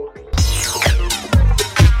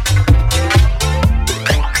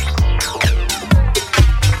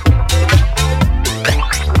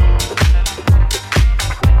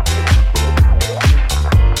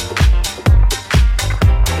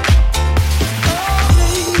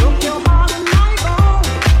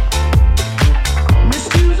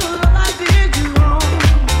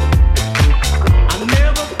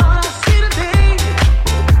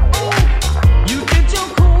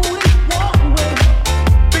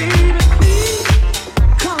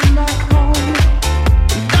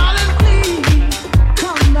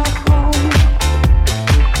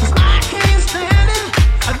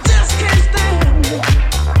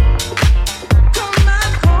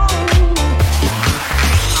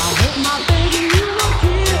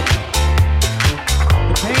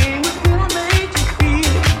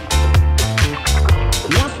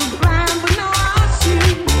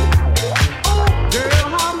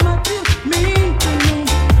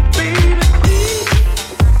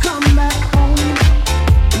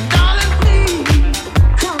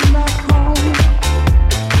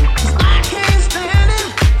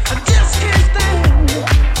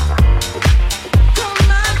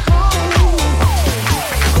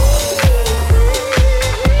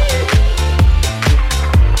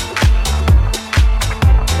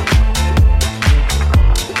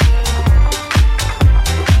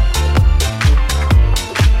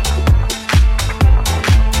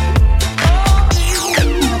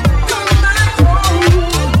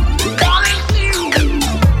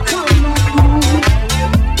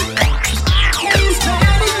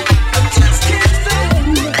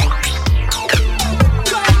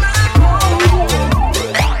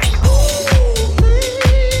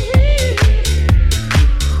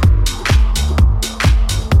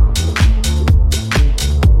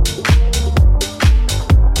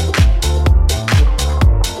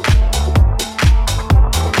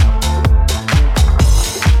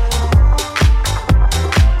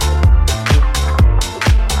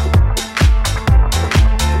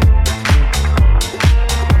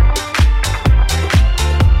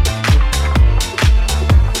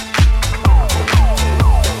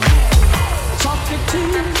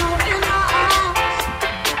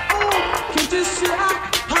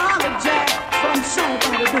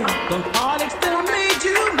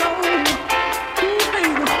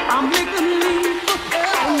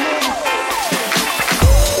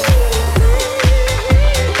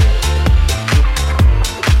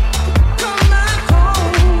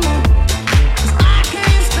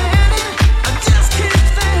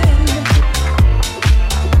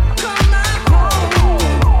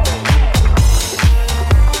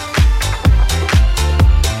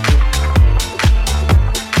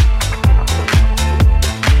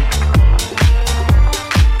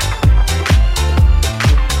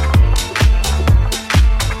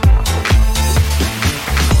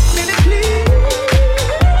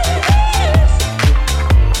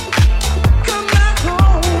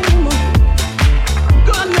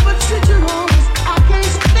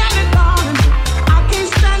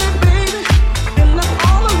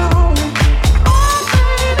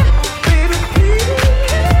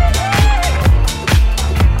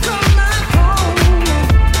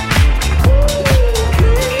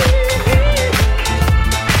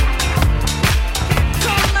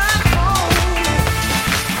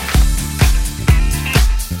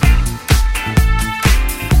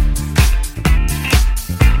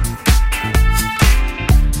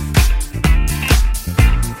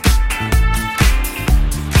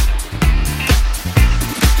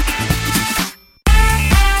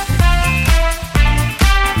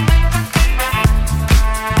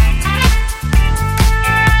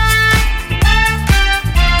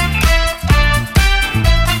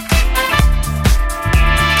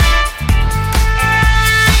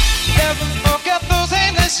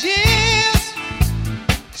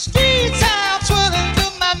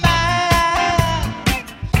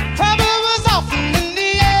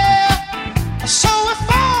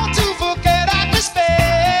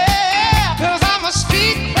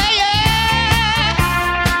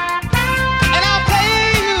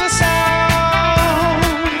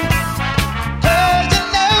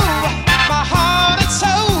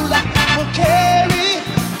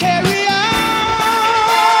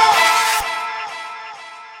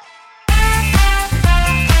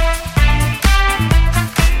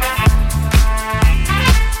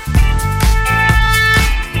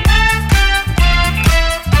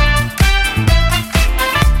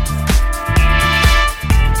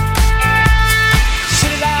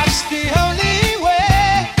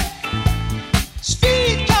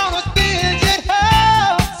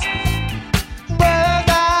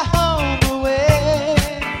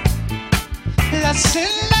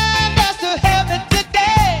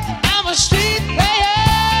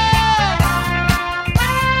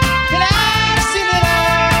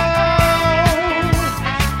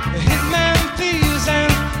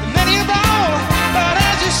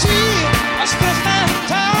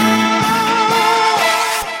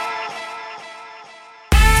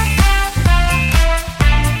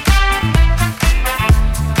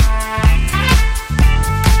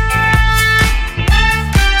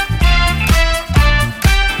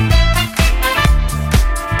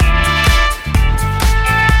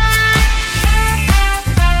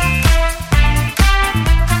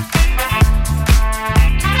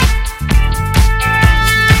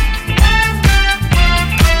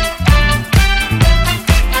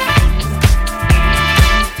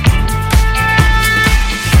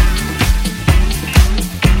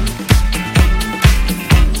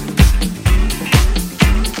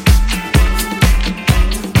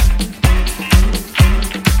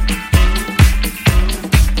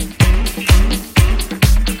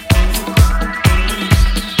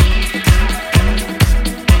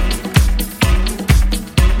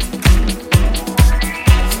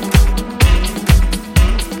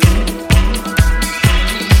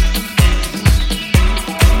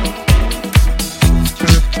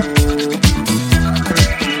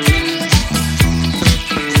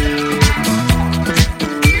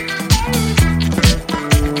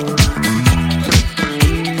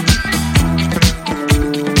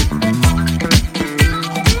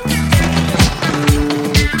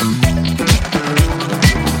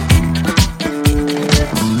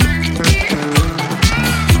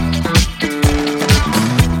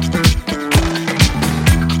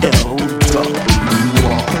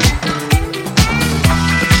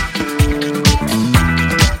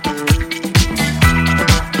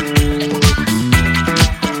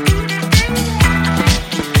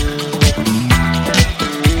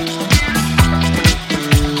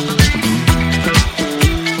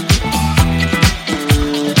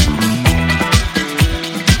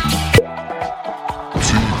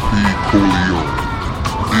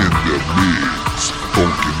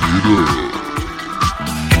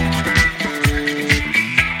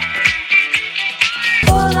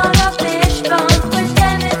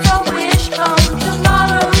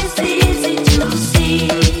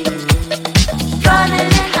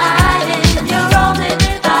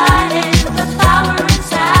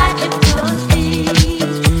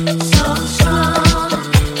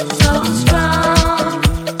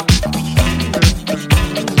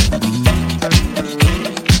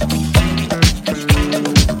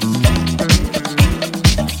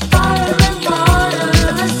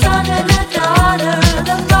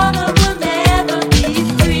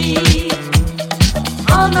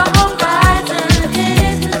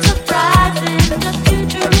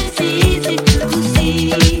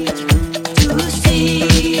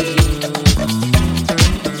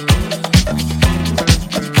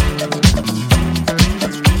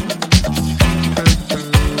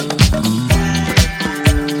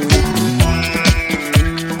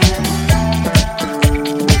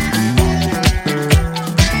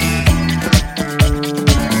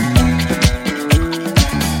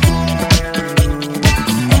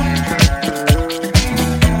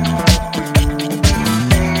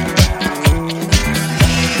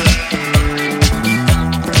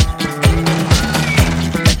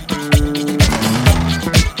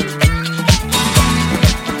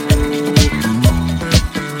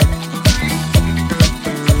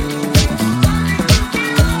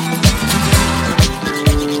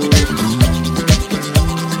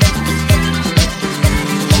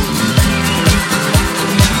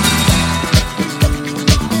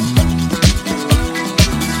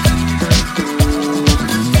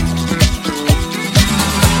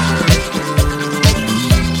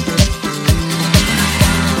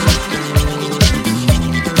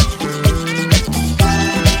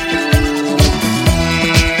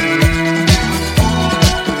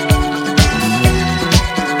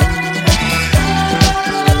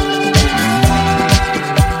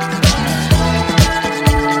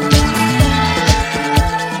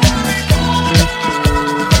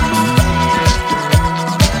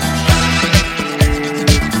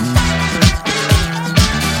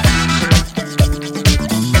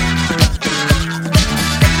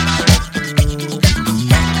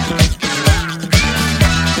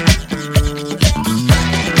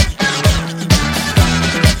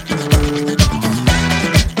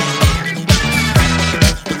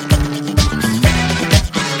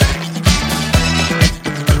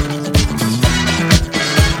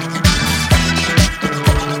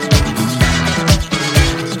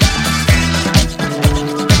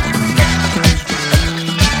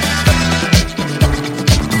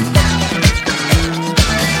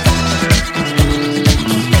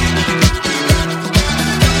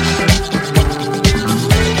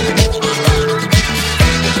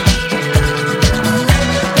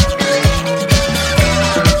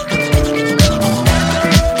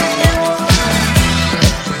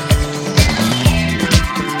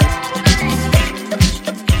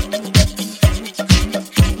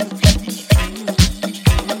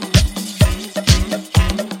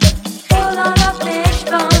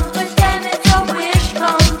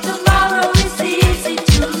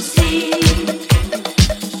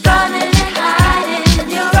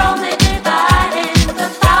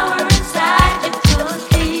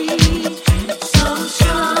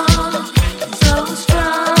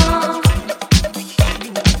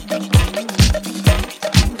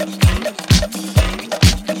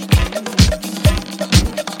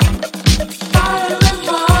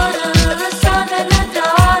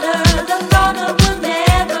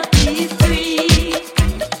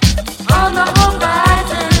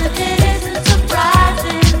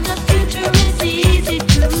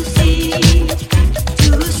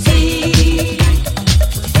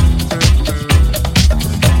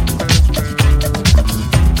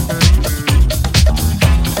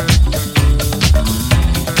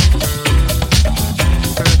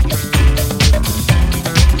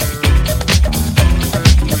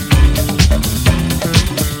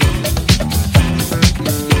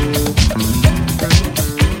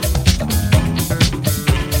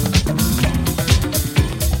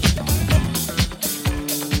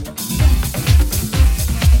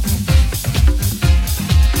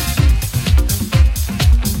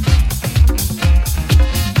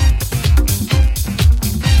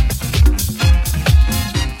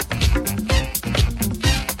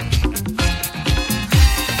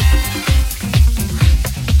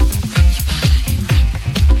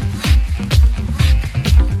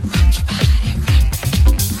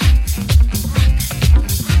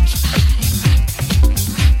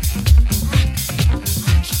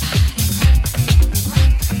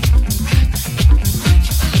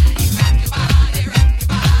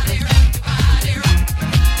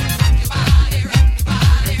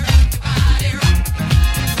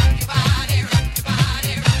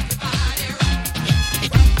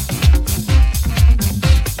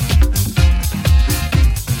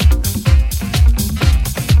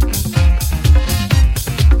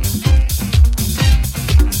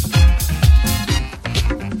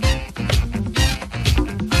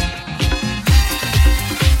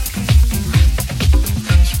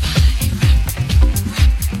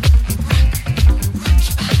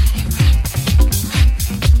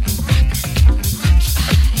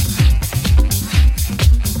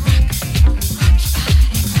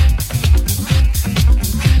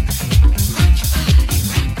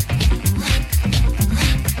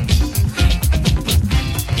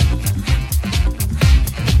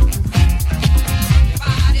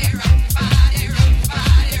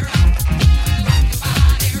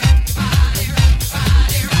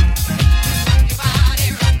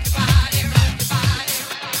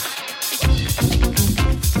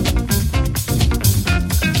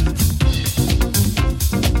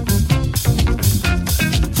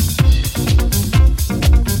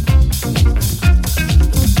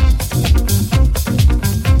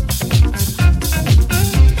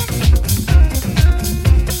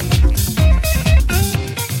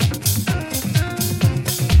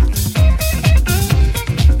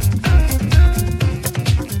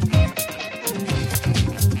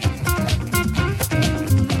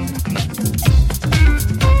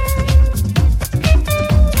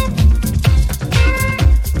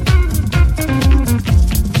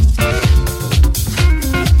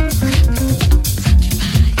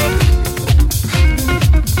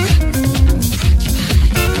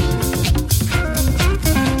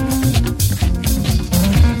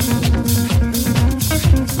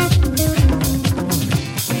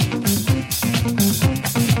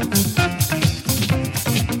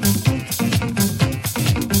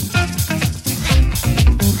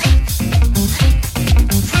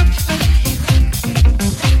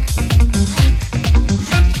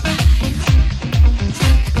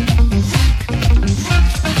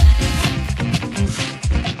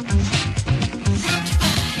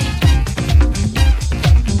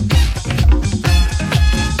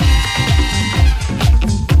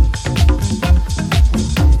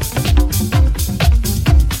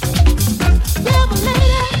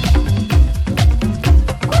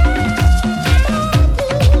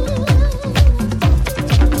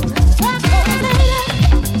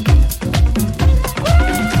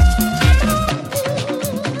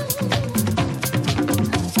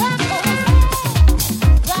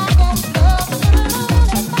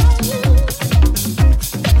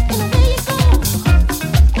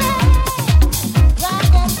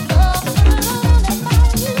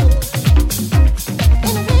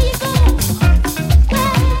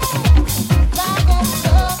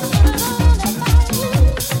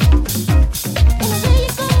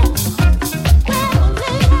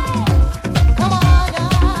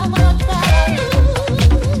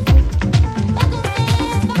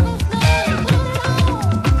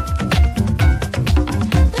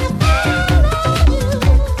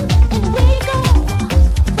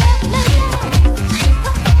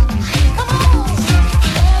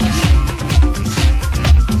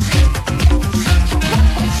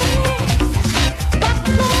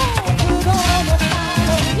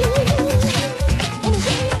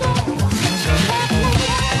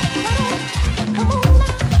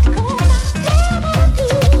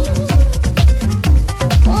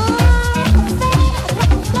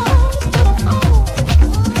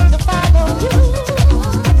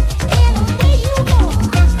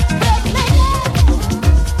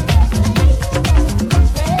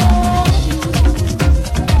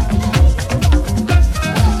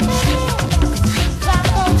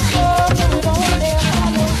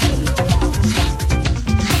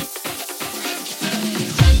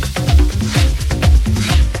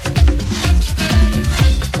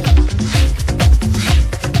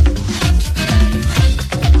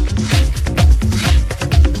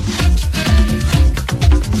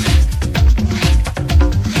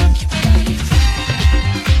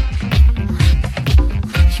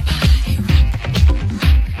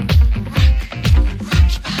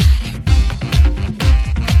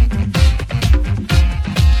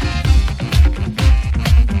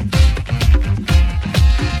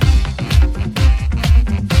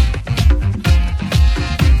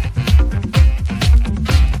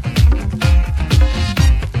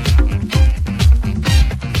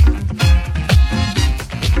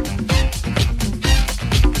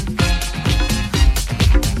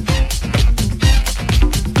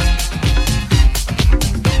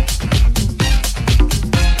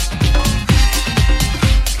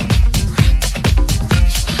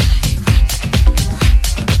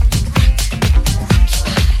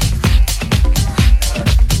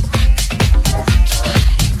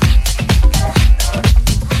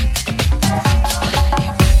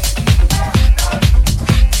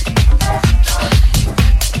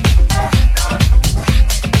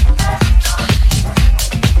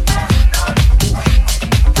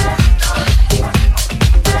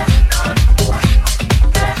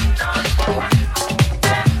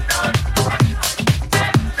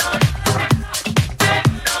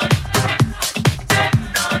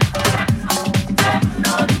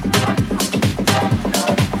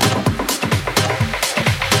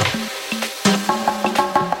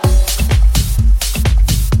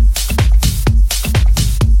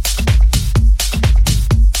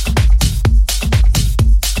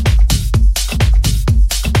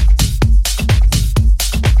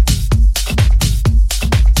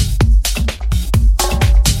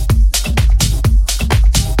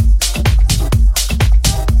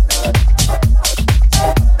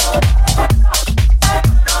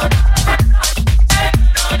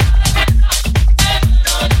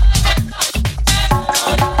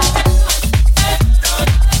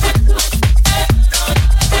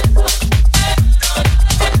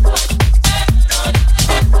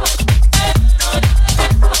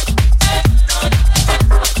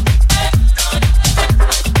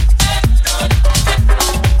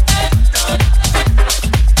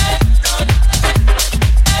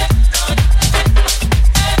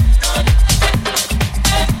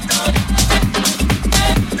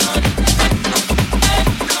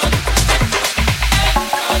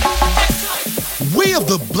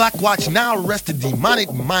 Black Watch now arrest the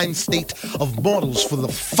demonic mind state of mortals for the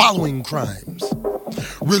following crimes: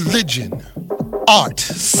 religion, art,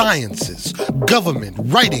 sciences, government,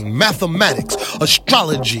 writing, mathematics,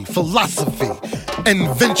 astrology, philosophy,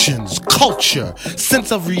 inventions, culture,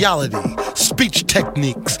 sense of reality, speech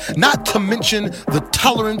techniques, not to mention the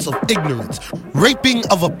tolerance of ignorance, raping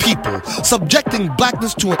of a people, subjecting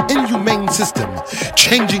blackness to an inhumane system,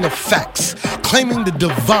 changing of facts, claiming the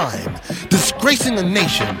divine, disgracing a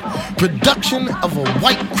nation, production of a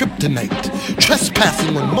white kryptonite,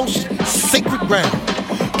 trespassing on most sacred ground,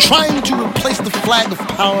 trying to replace the flag of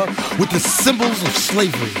power with the symbols of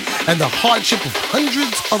slavery and the hardship of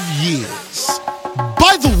hundreds of years.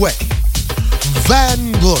 By the way,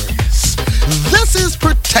 Van Glorious, this is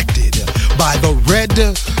protected by the red,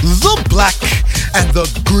 the black, and the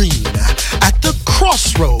green at the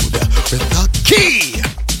crossroad with the key,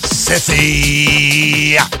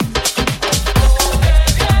 sissy.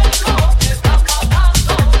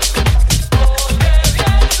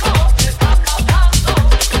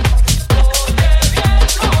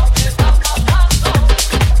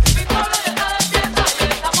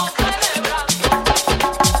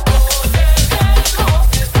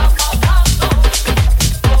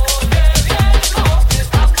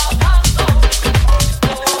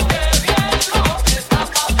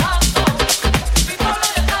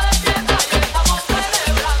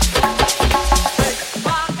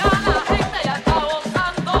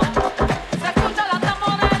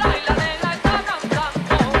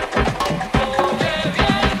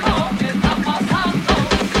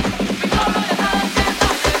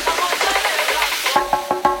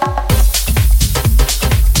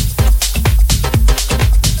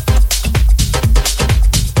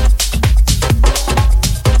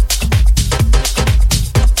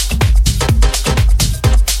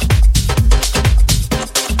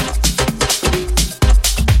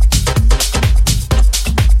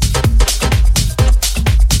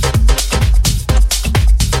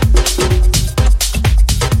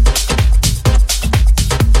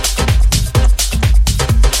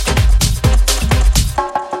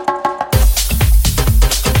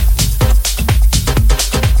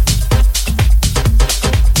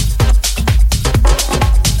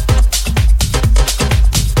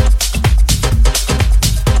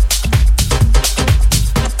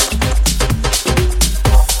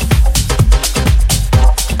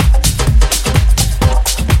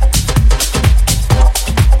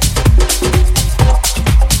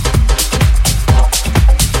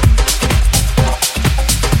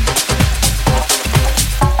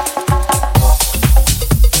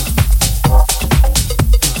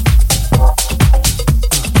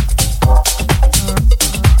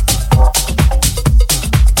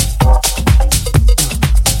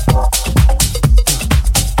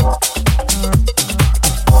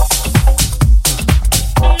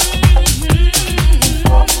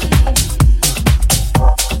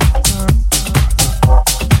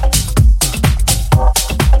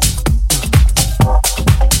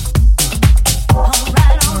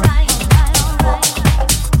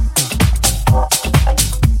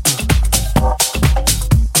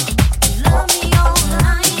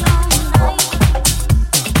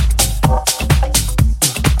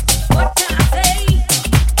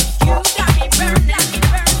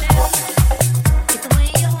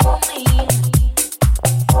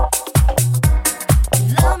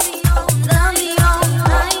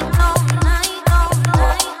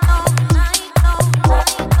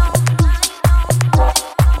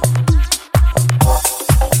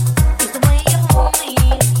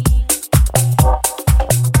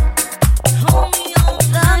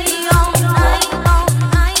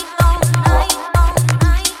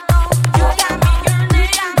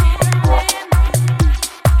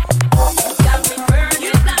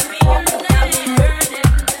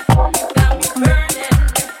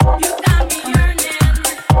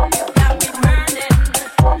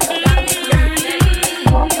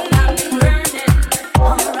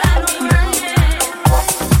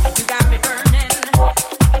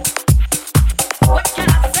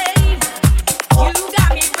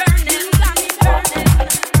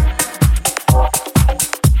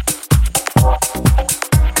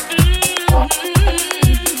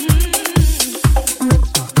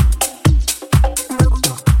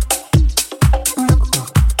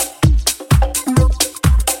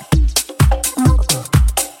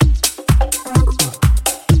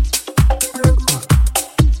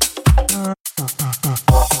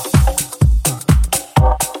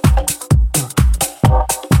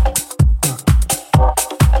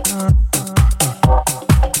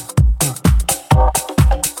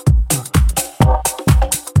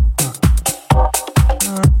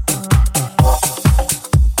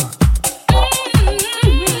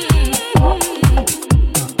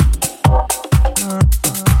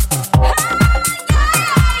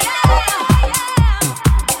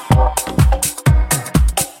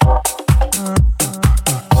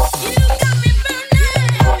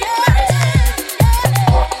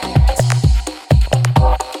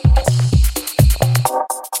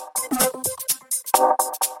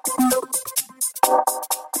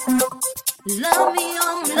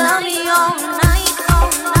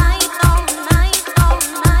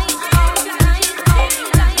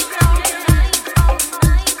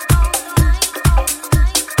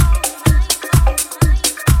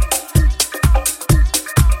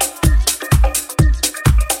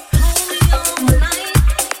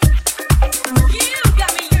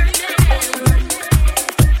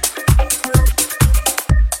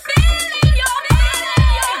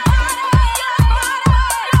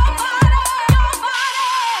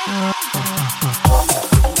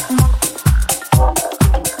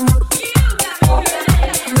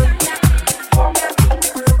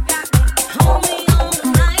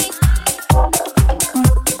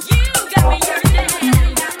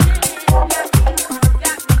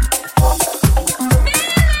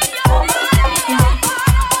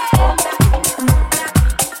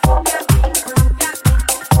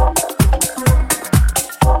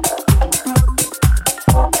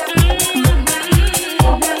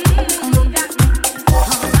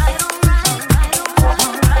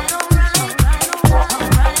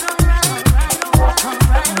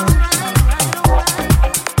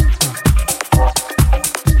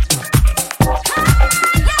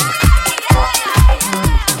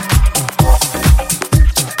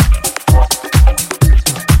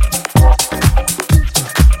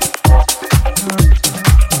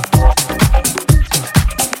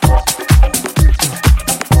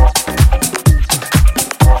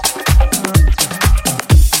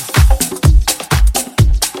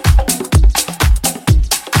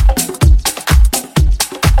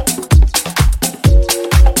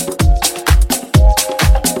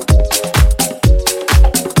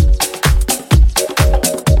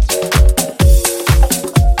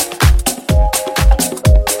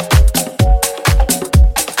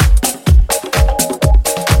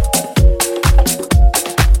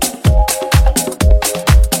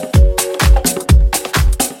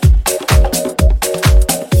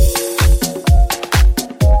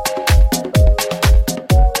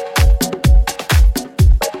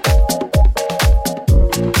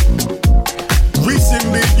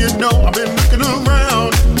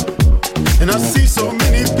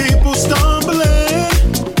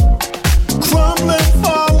 crumbling,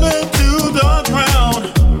 falling to the ground,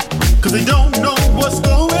 'cause they don't know what's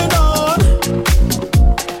going on.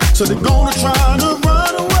 So they're gonna try to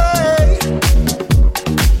run away,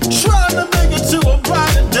 trying to make it to a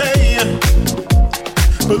brighter day.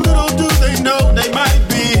 But little do they know they might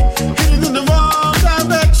be heading in the wrong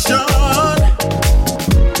direction.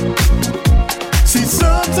 See,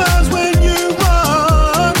 sometimes when you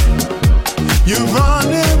run, you're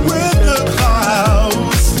running with the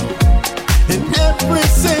clouds. And every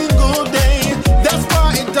single day, that's why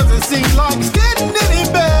it doesn't seem like it's getting any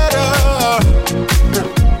better.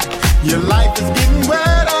 Your life is getting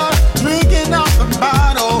wetter, drinking out the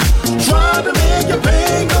bottle, trying to make your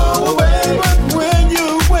pain go away. But when you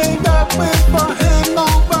wake up with a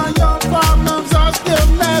hangover, your problems are still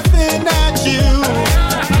laughing at you.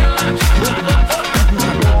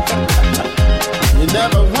 You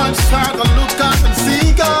never once tried to look up and see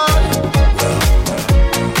God.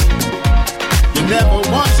 You never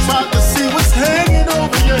once tried to see what's hanging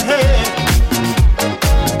over your head.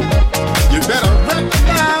 You better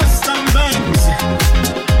recognize some things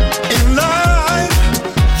in life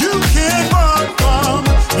you can't run from.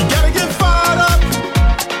 You gotta get fired up,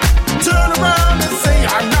 turn around and say,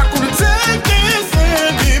 I'm not gonna take this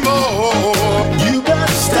anymore. You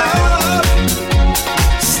better stop,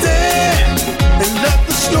 stand, and let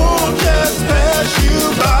the storm just pass you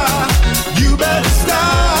by. You better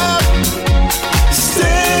stop,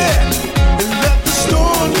 stand, and let the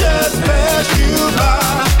storm just pass you by.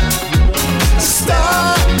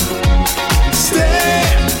 Stop,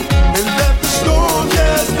 stand, and let the storm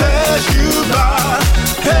just pass you by.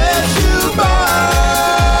 Pass you by,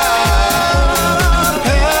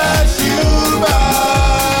 pass you by.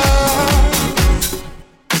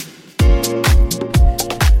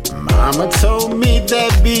 Mama told me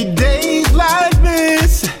there'd be days like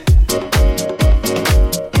this,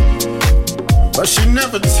 but she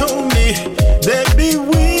never told me there'd be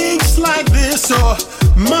weeks like this or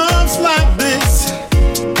months like this.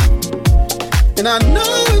 And I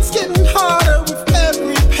know it's getting harder with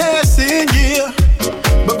every passing year,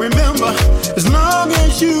 but remember, as long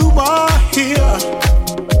as you are here,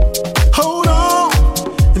 hold on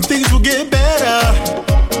and things will get better.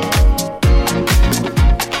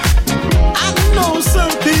 I know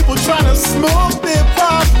some people trying to smoke their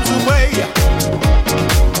problems away,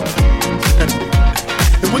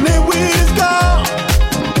 and when their weed is gone,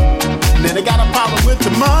 then they got a problem with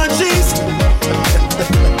the munchies.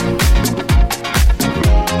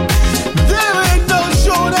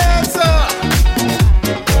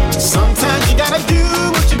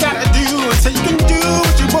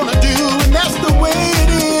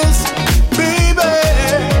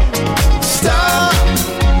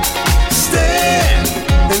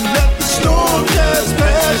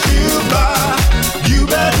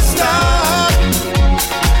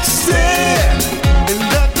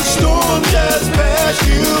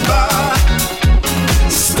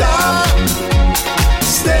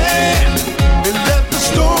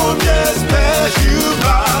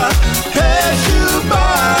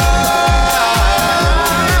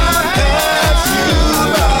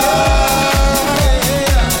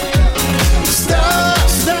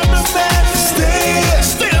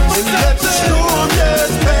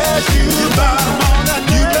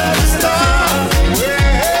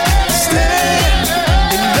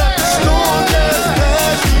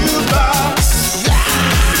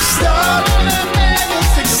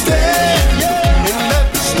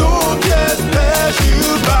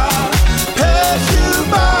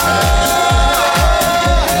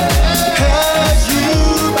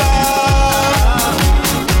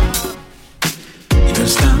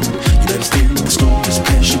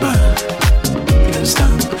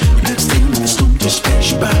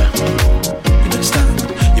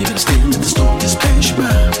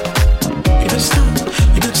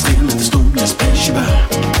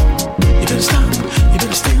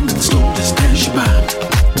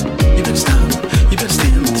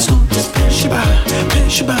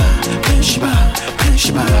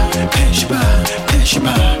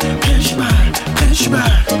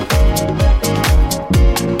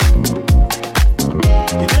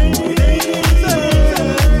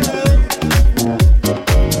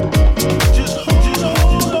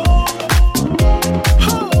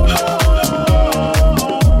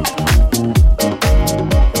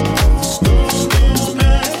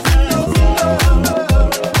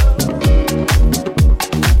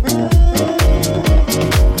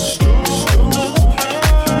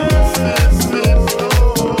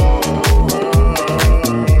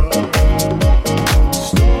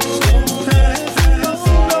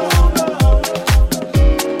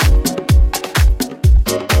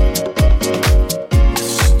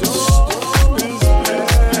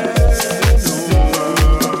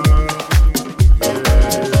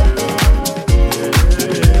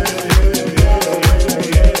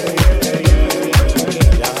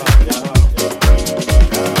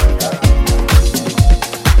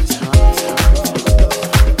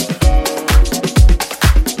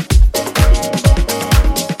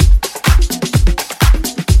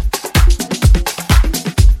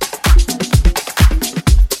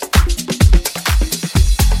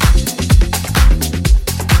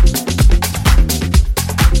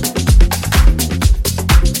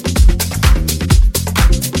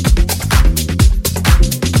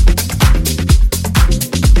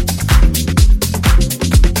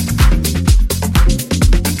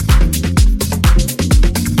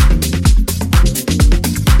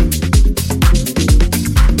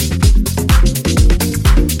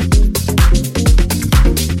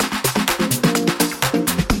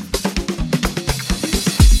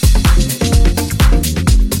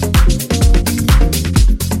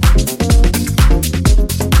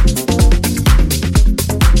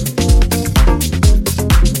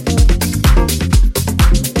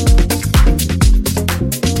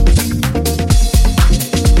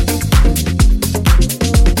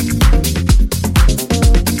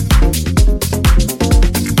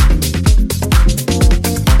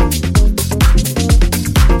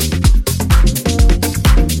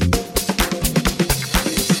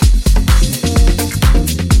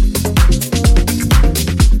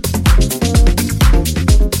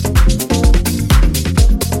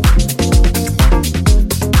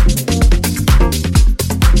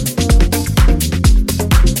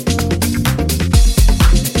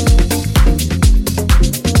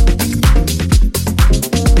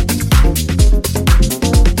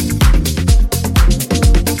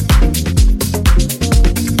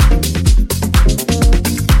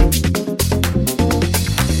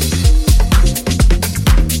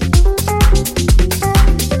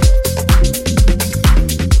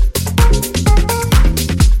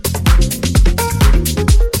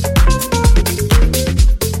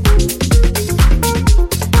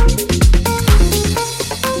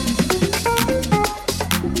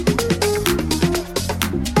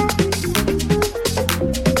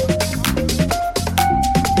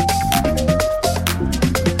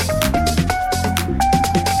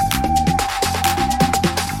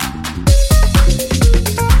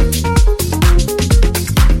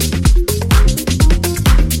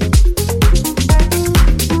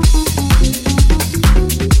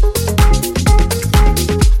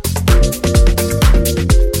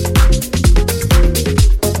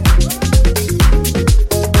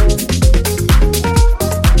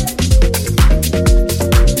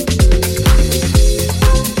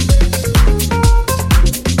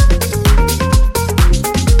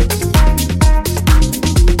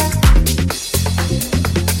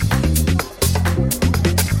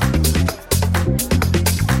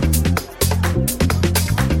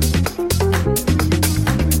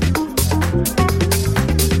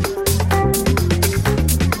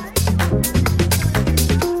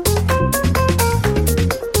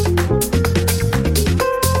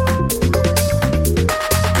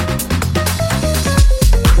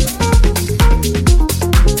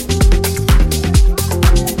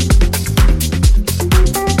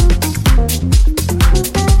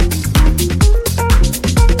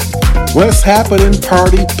 What's happening,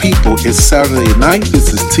 party people? It's Saturday night.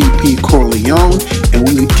 This is TP Corleone, and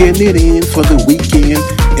we're getting it in for the weekend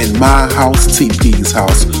in my house, TP's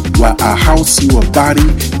house, where I house your body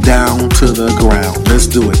down to the ground. Let's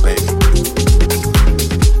do it, baby.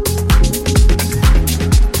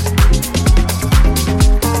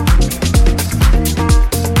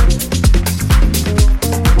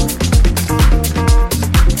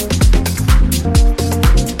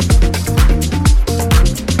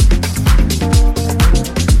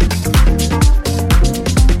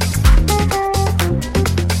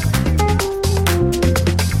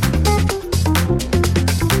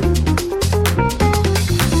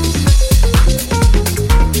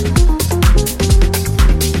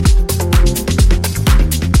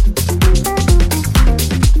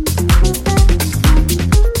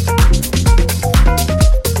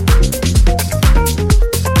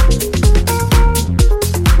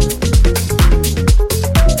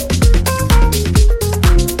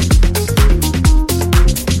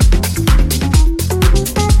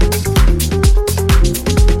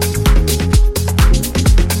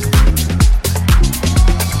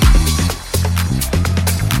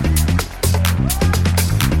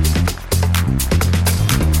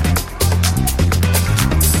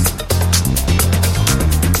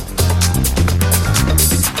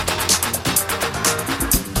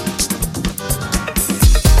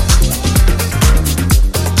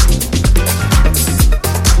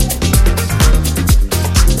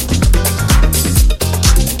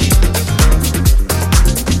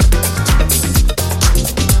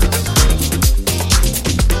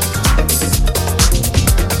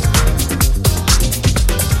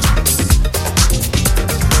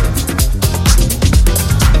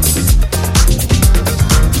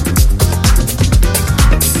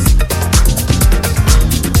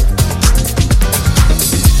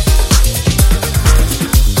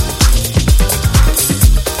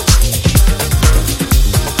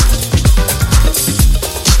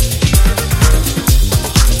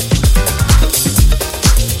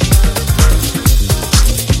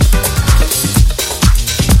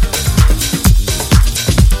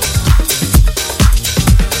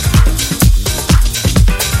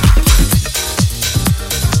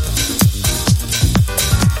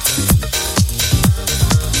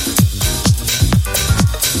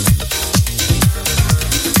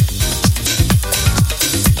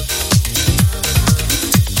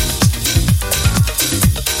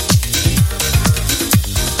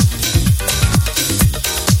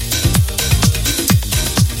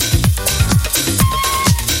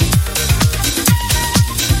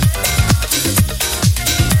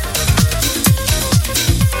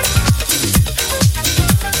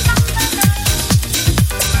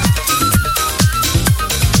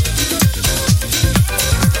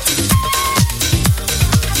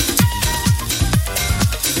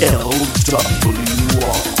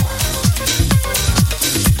 LWR.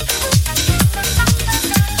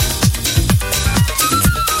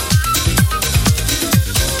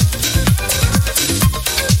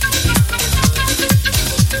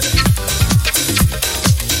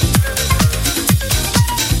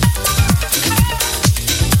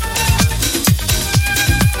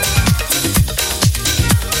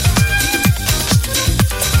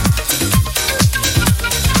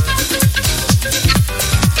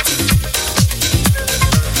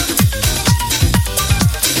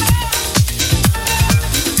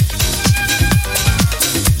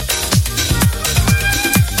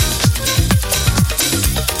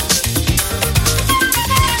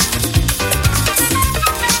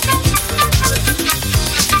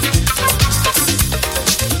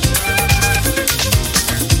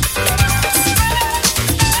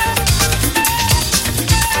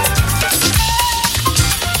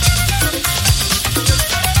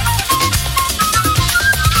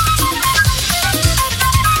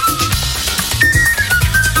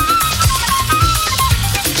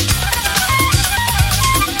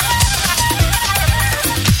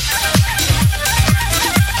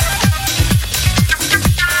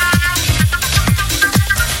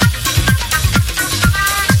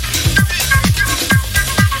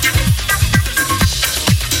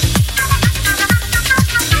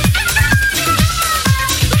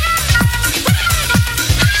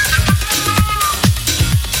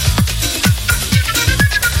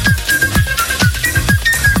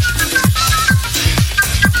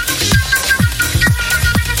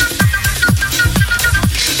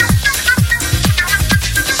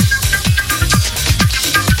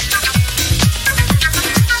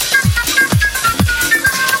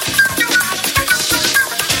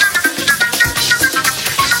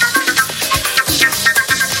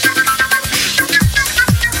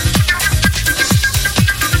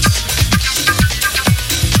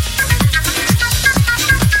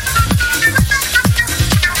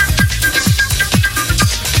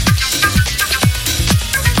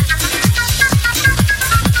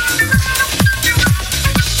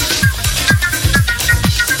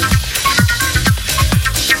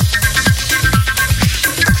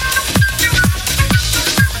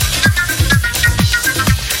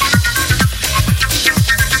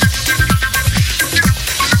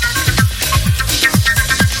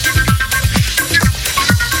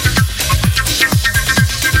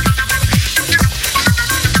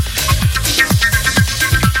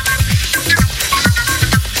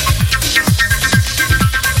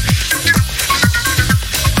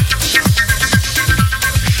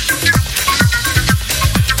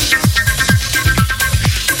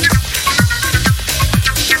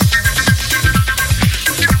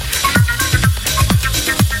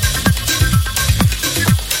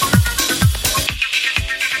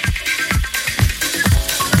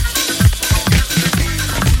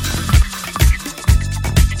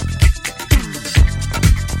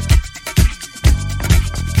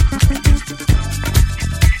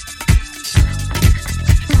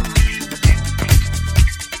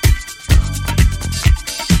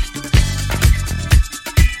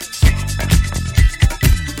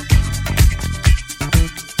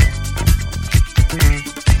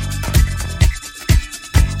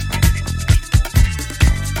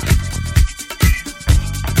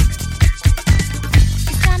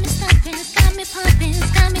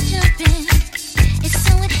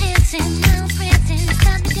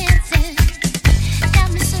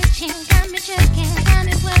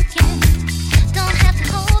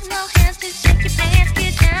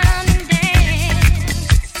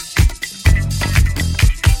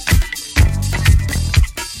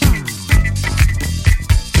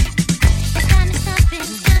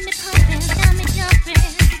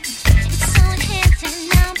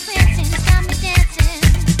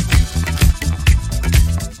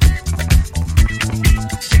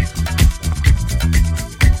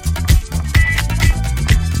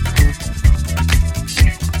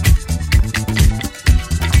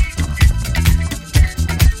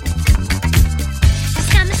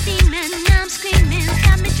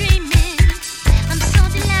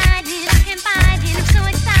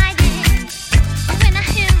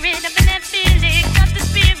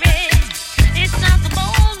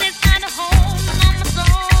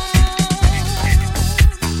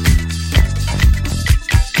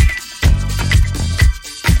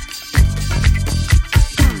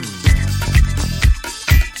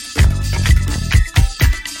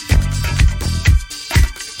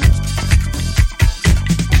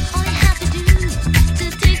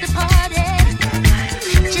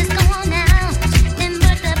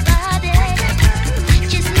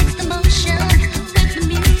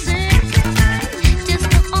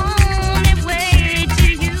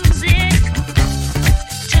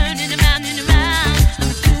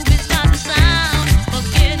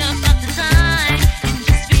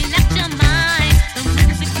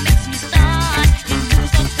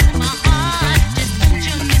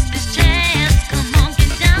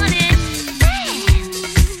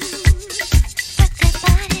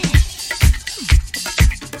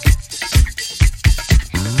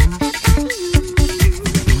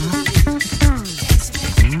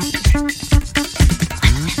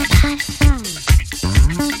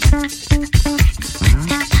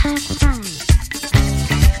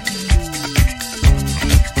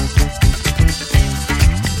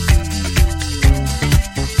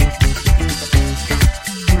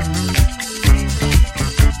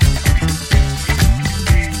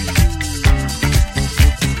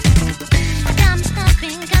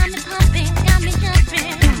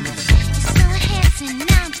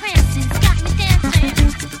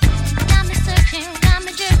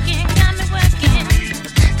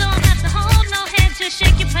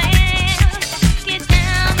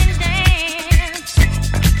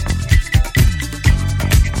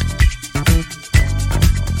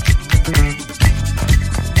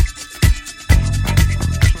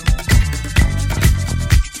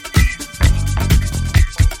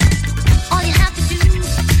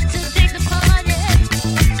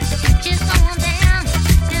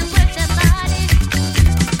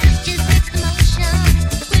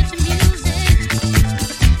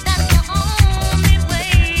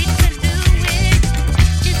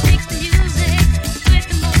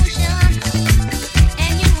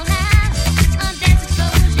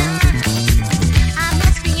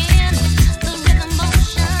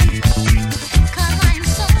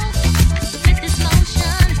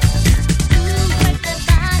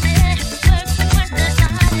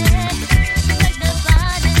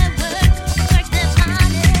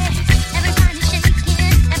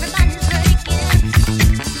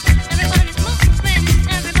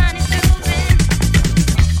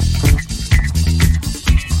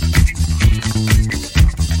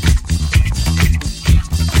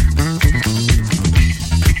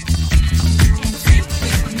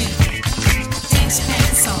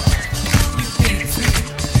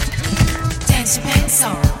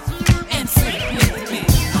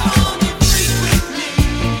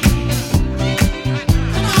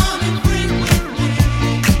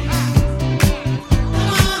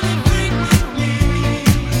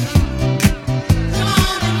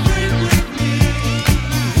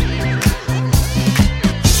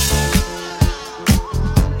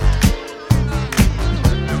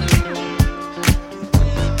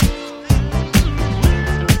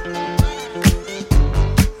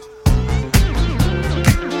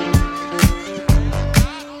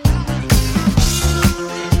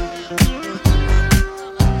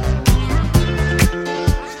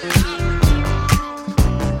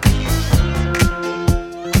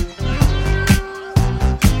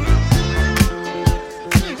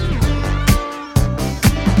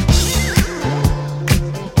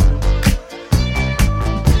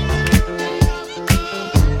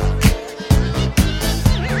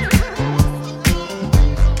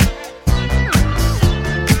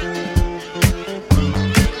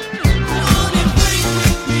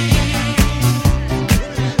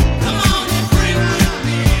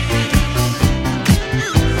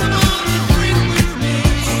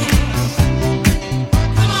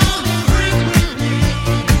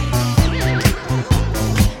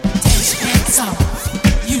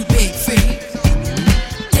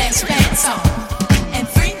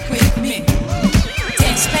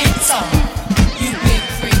 song.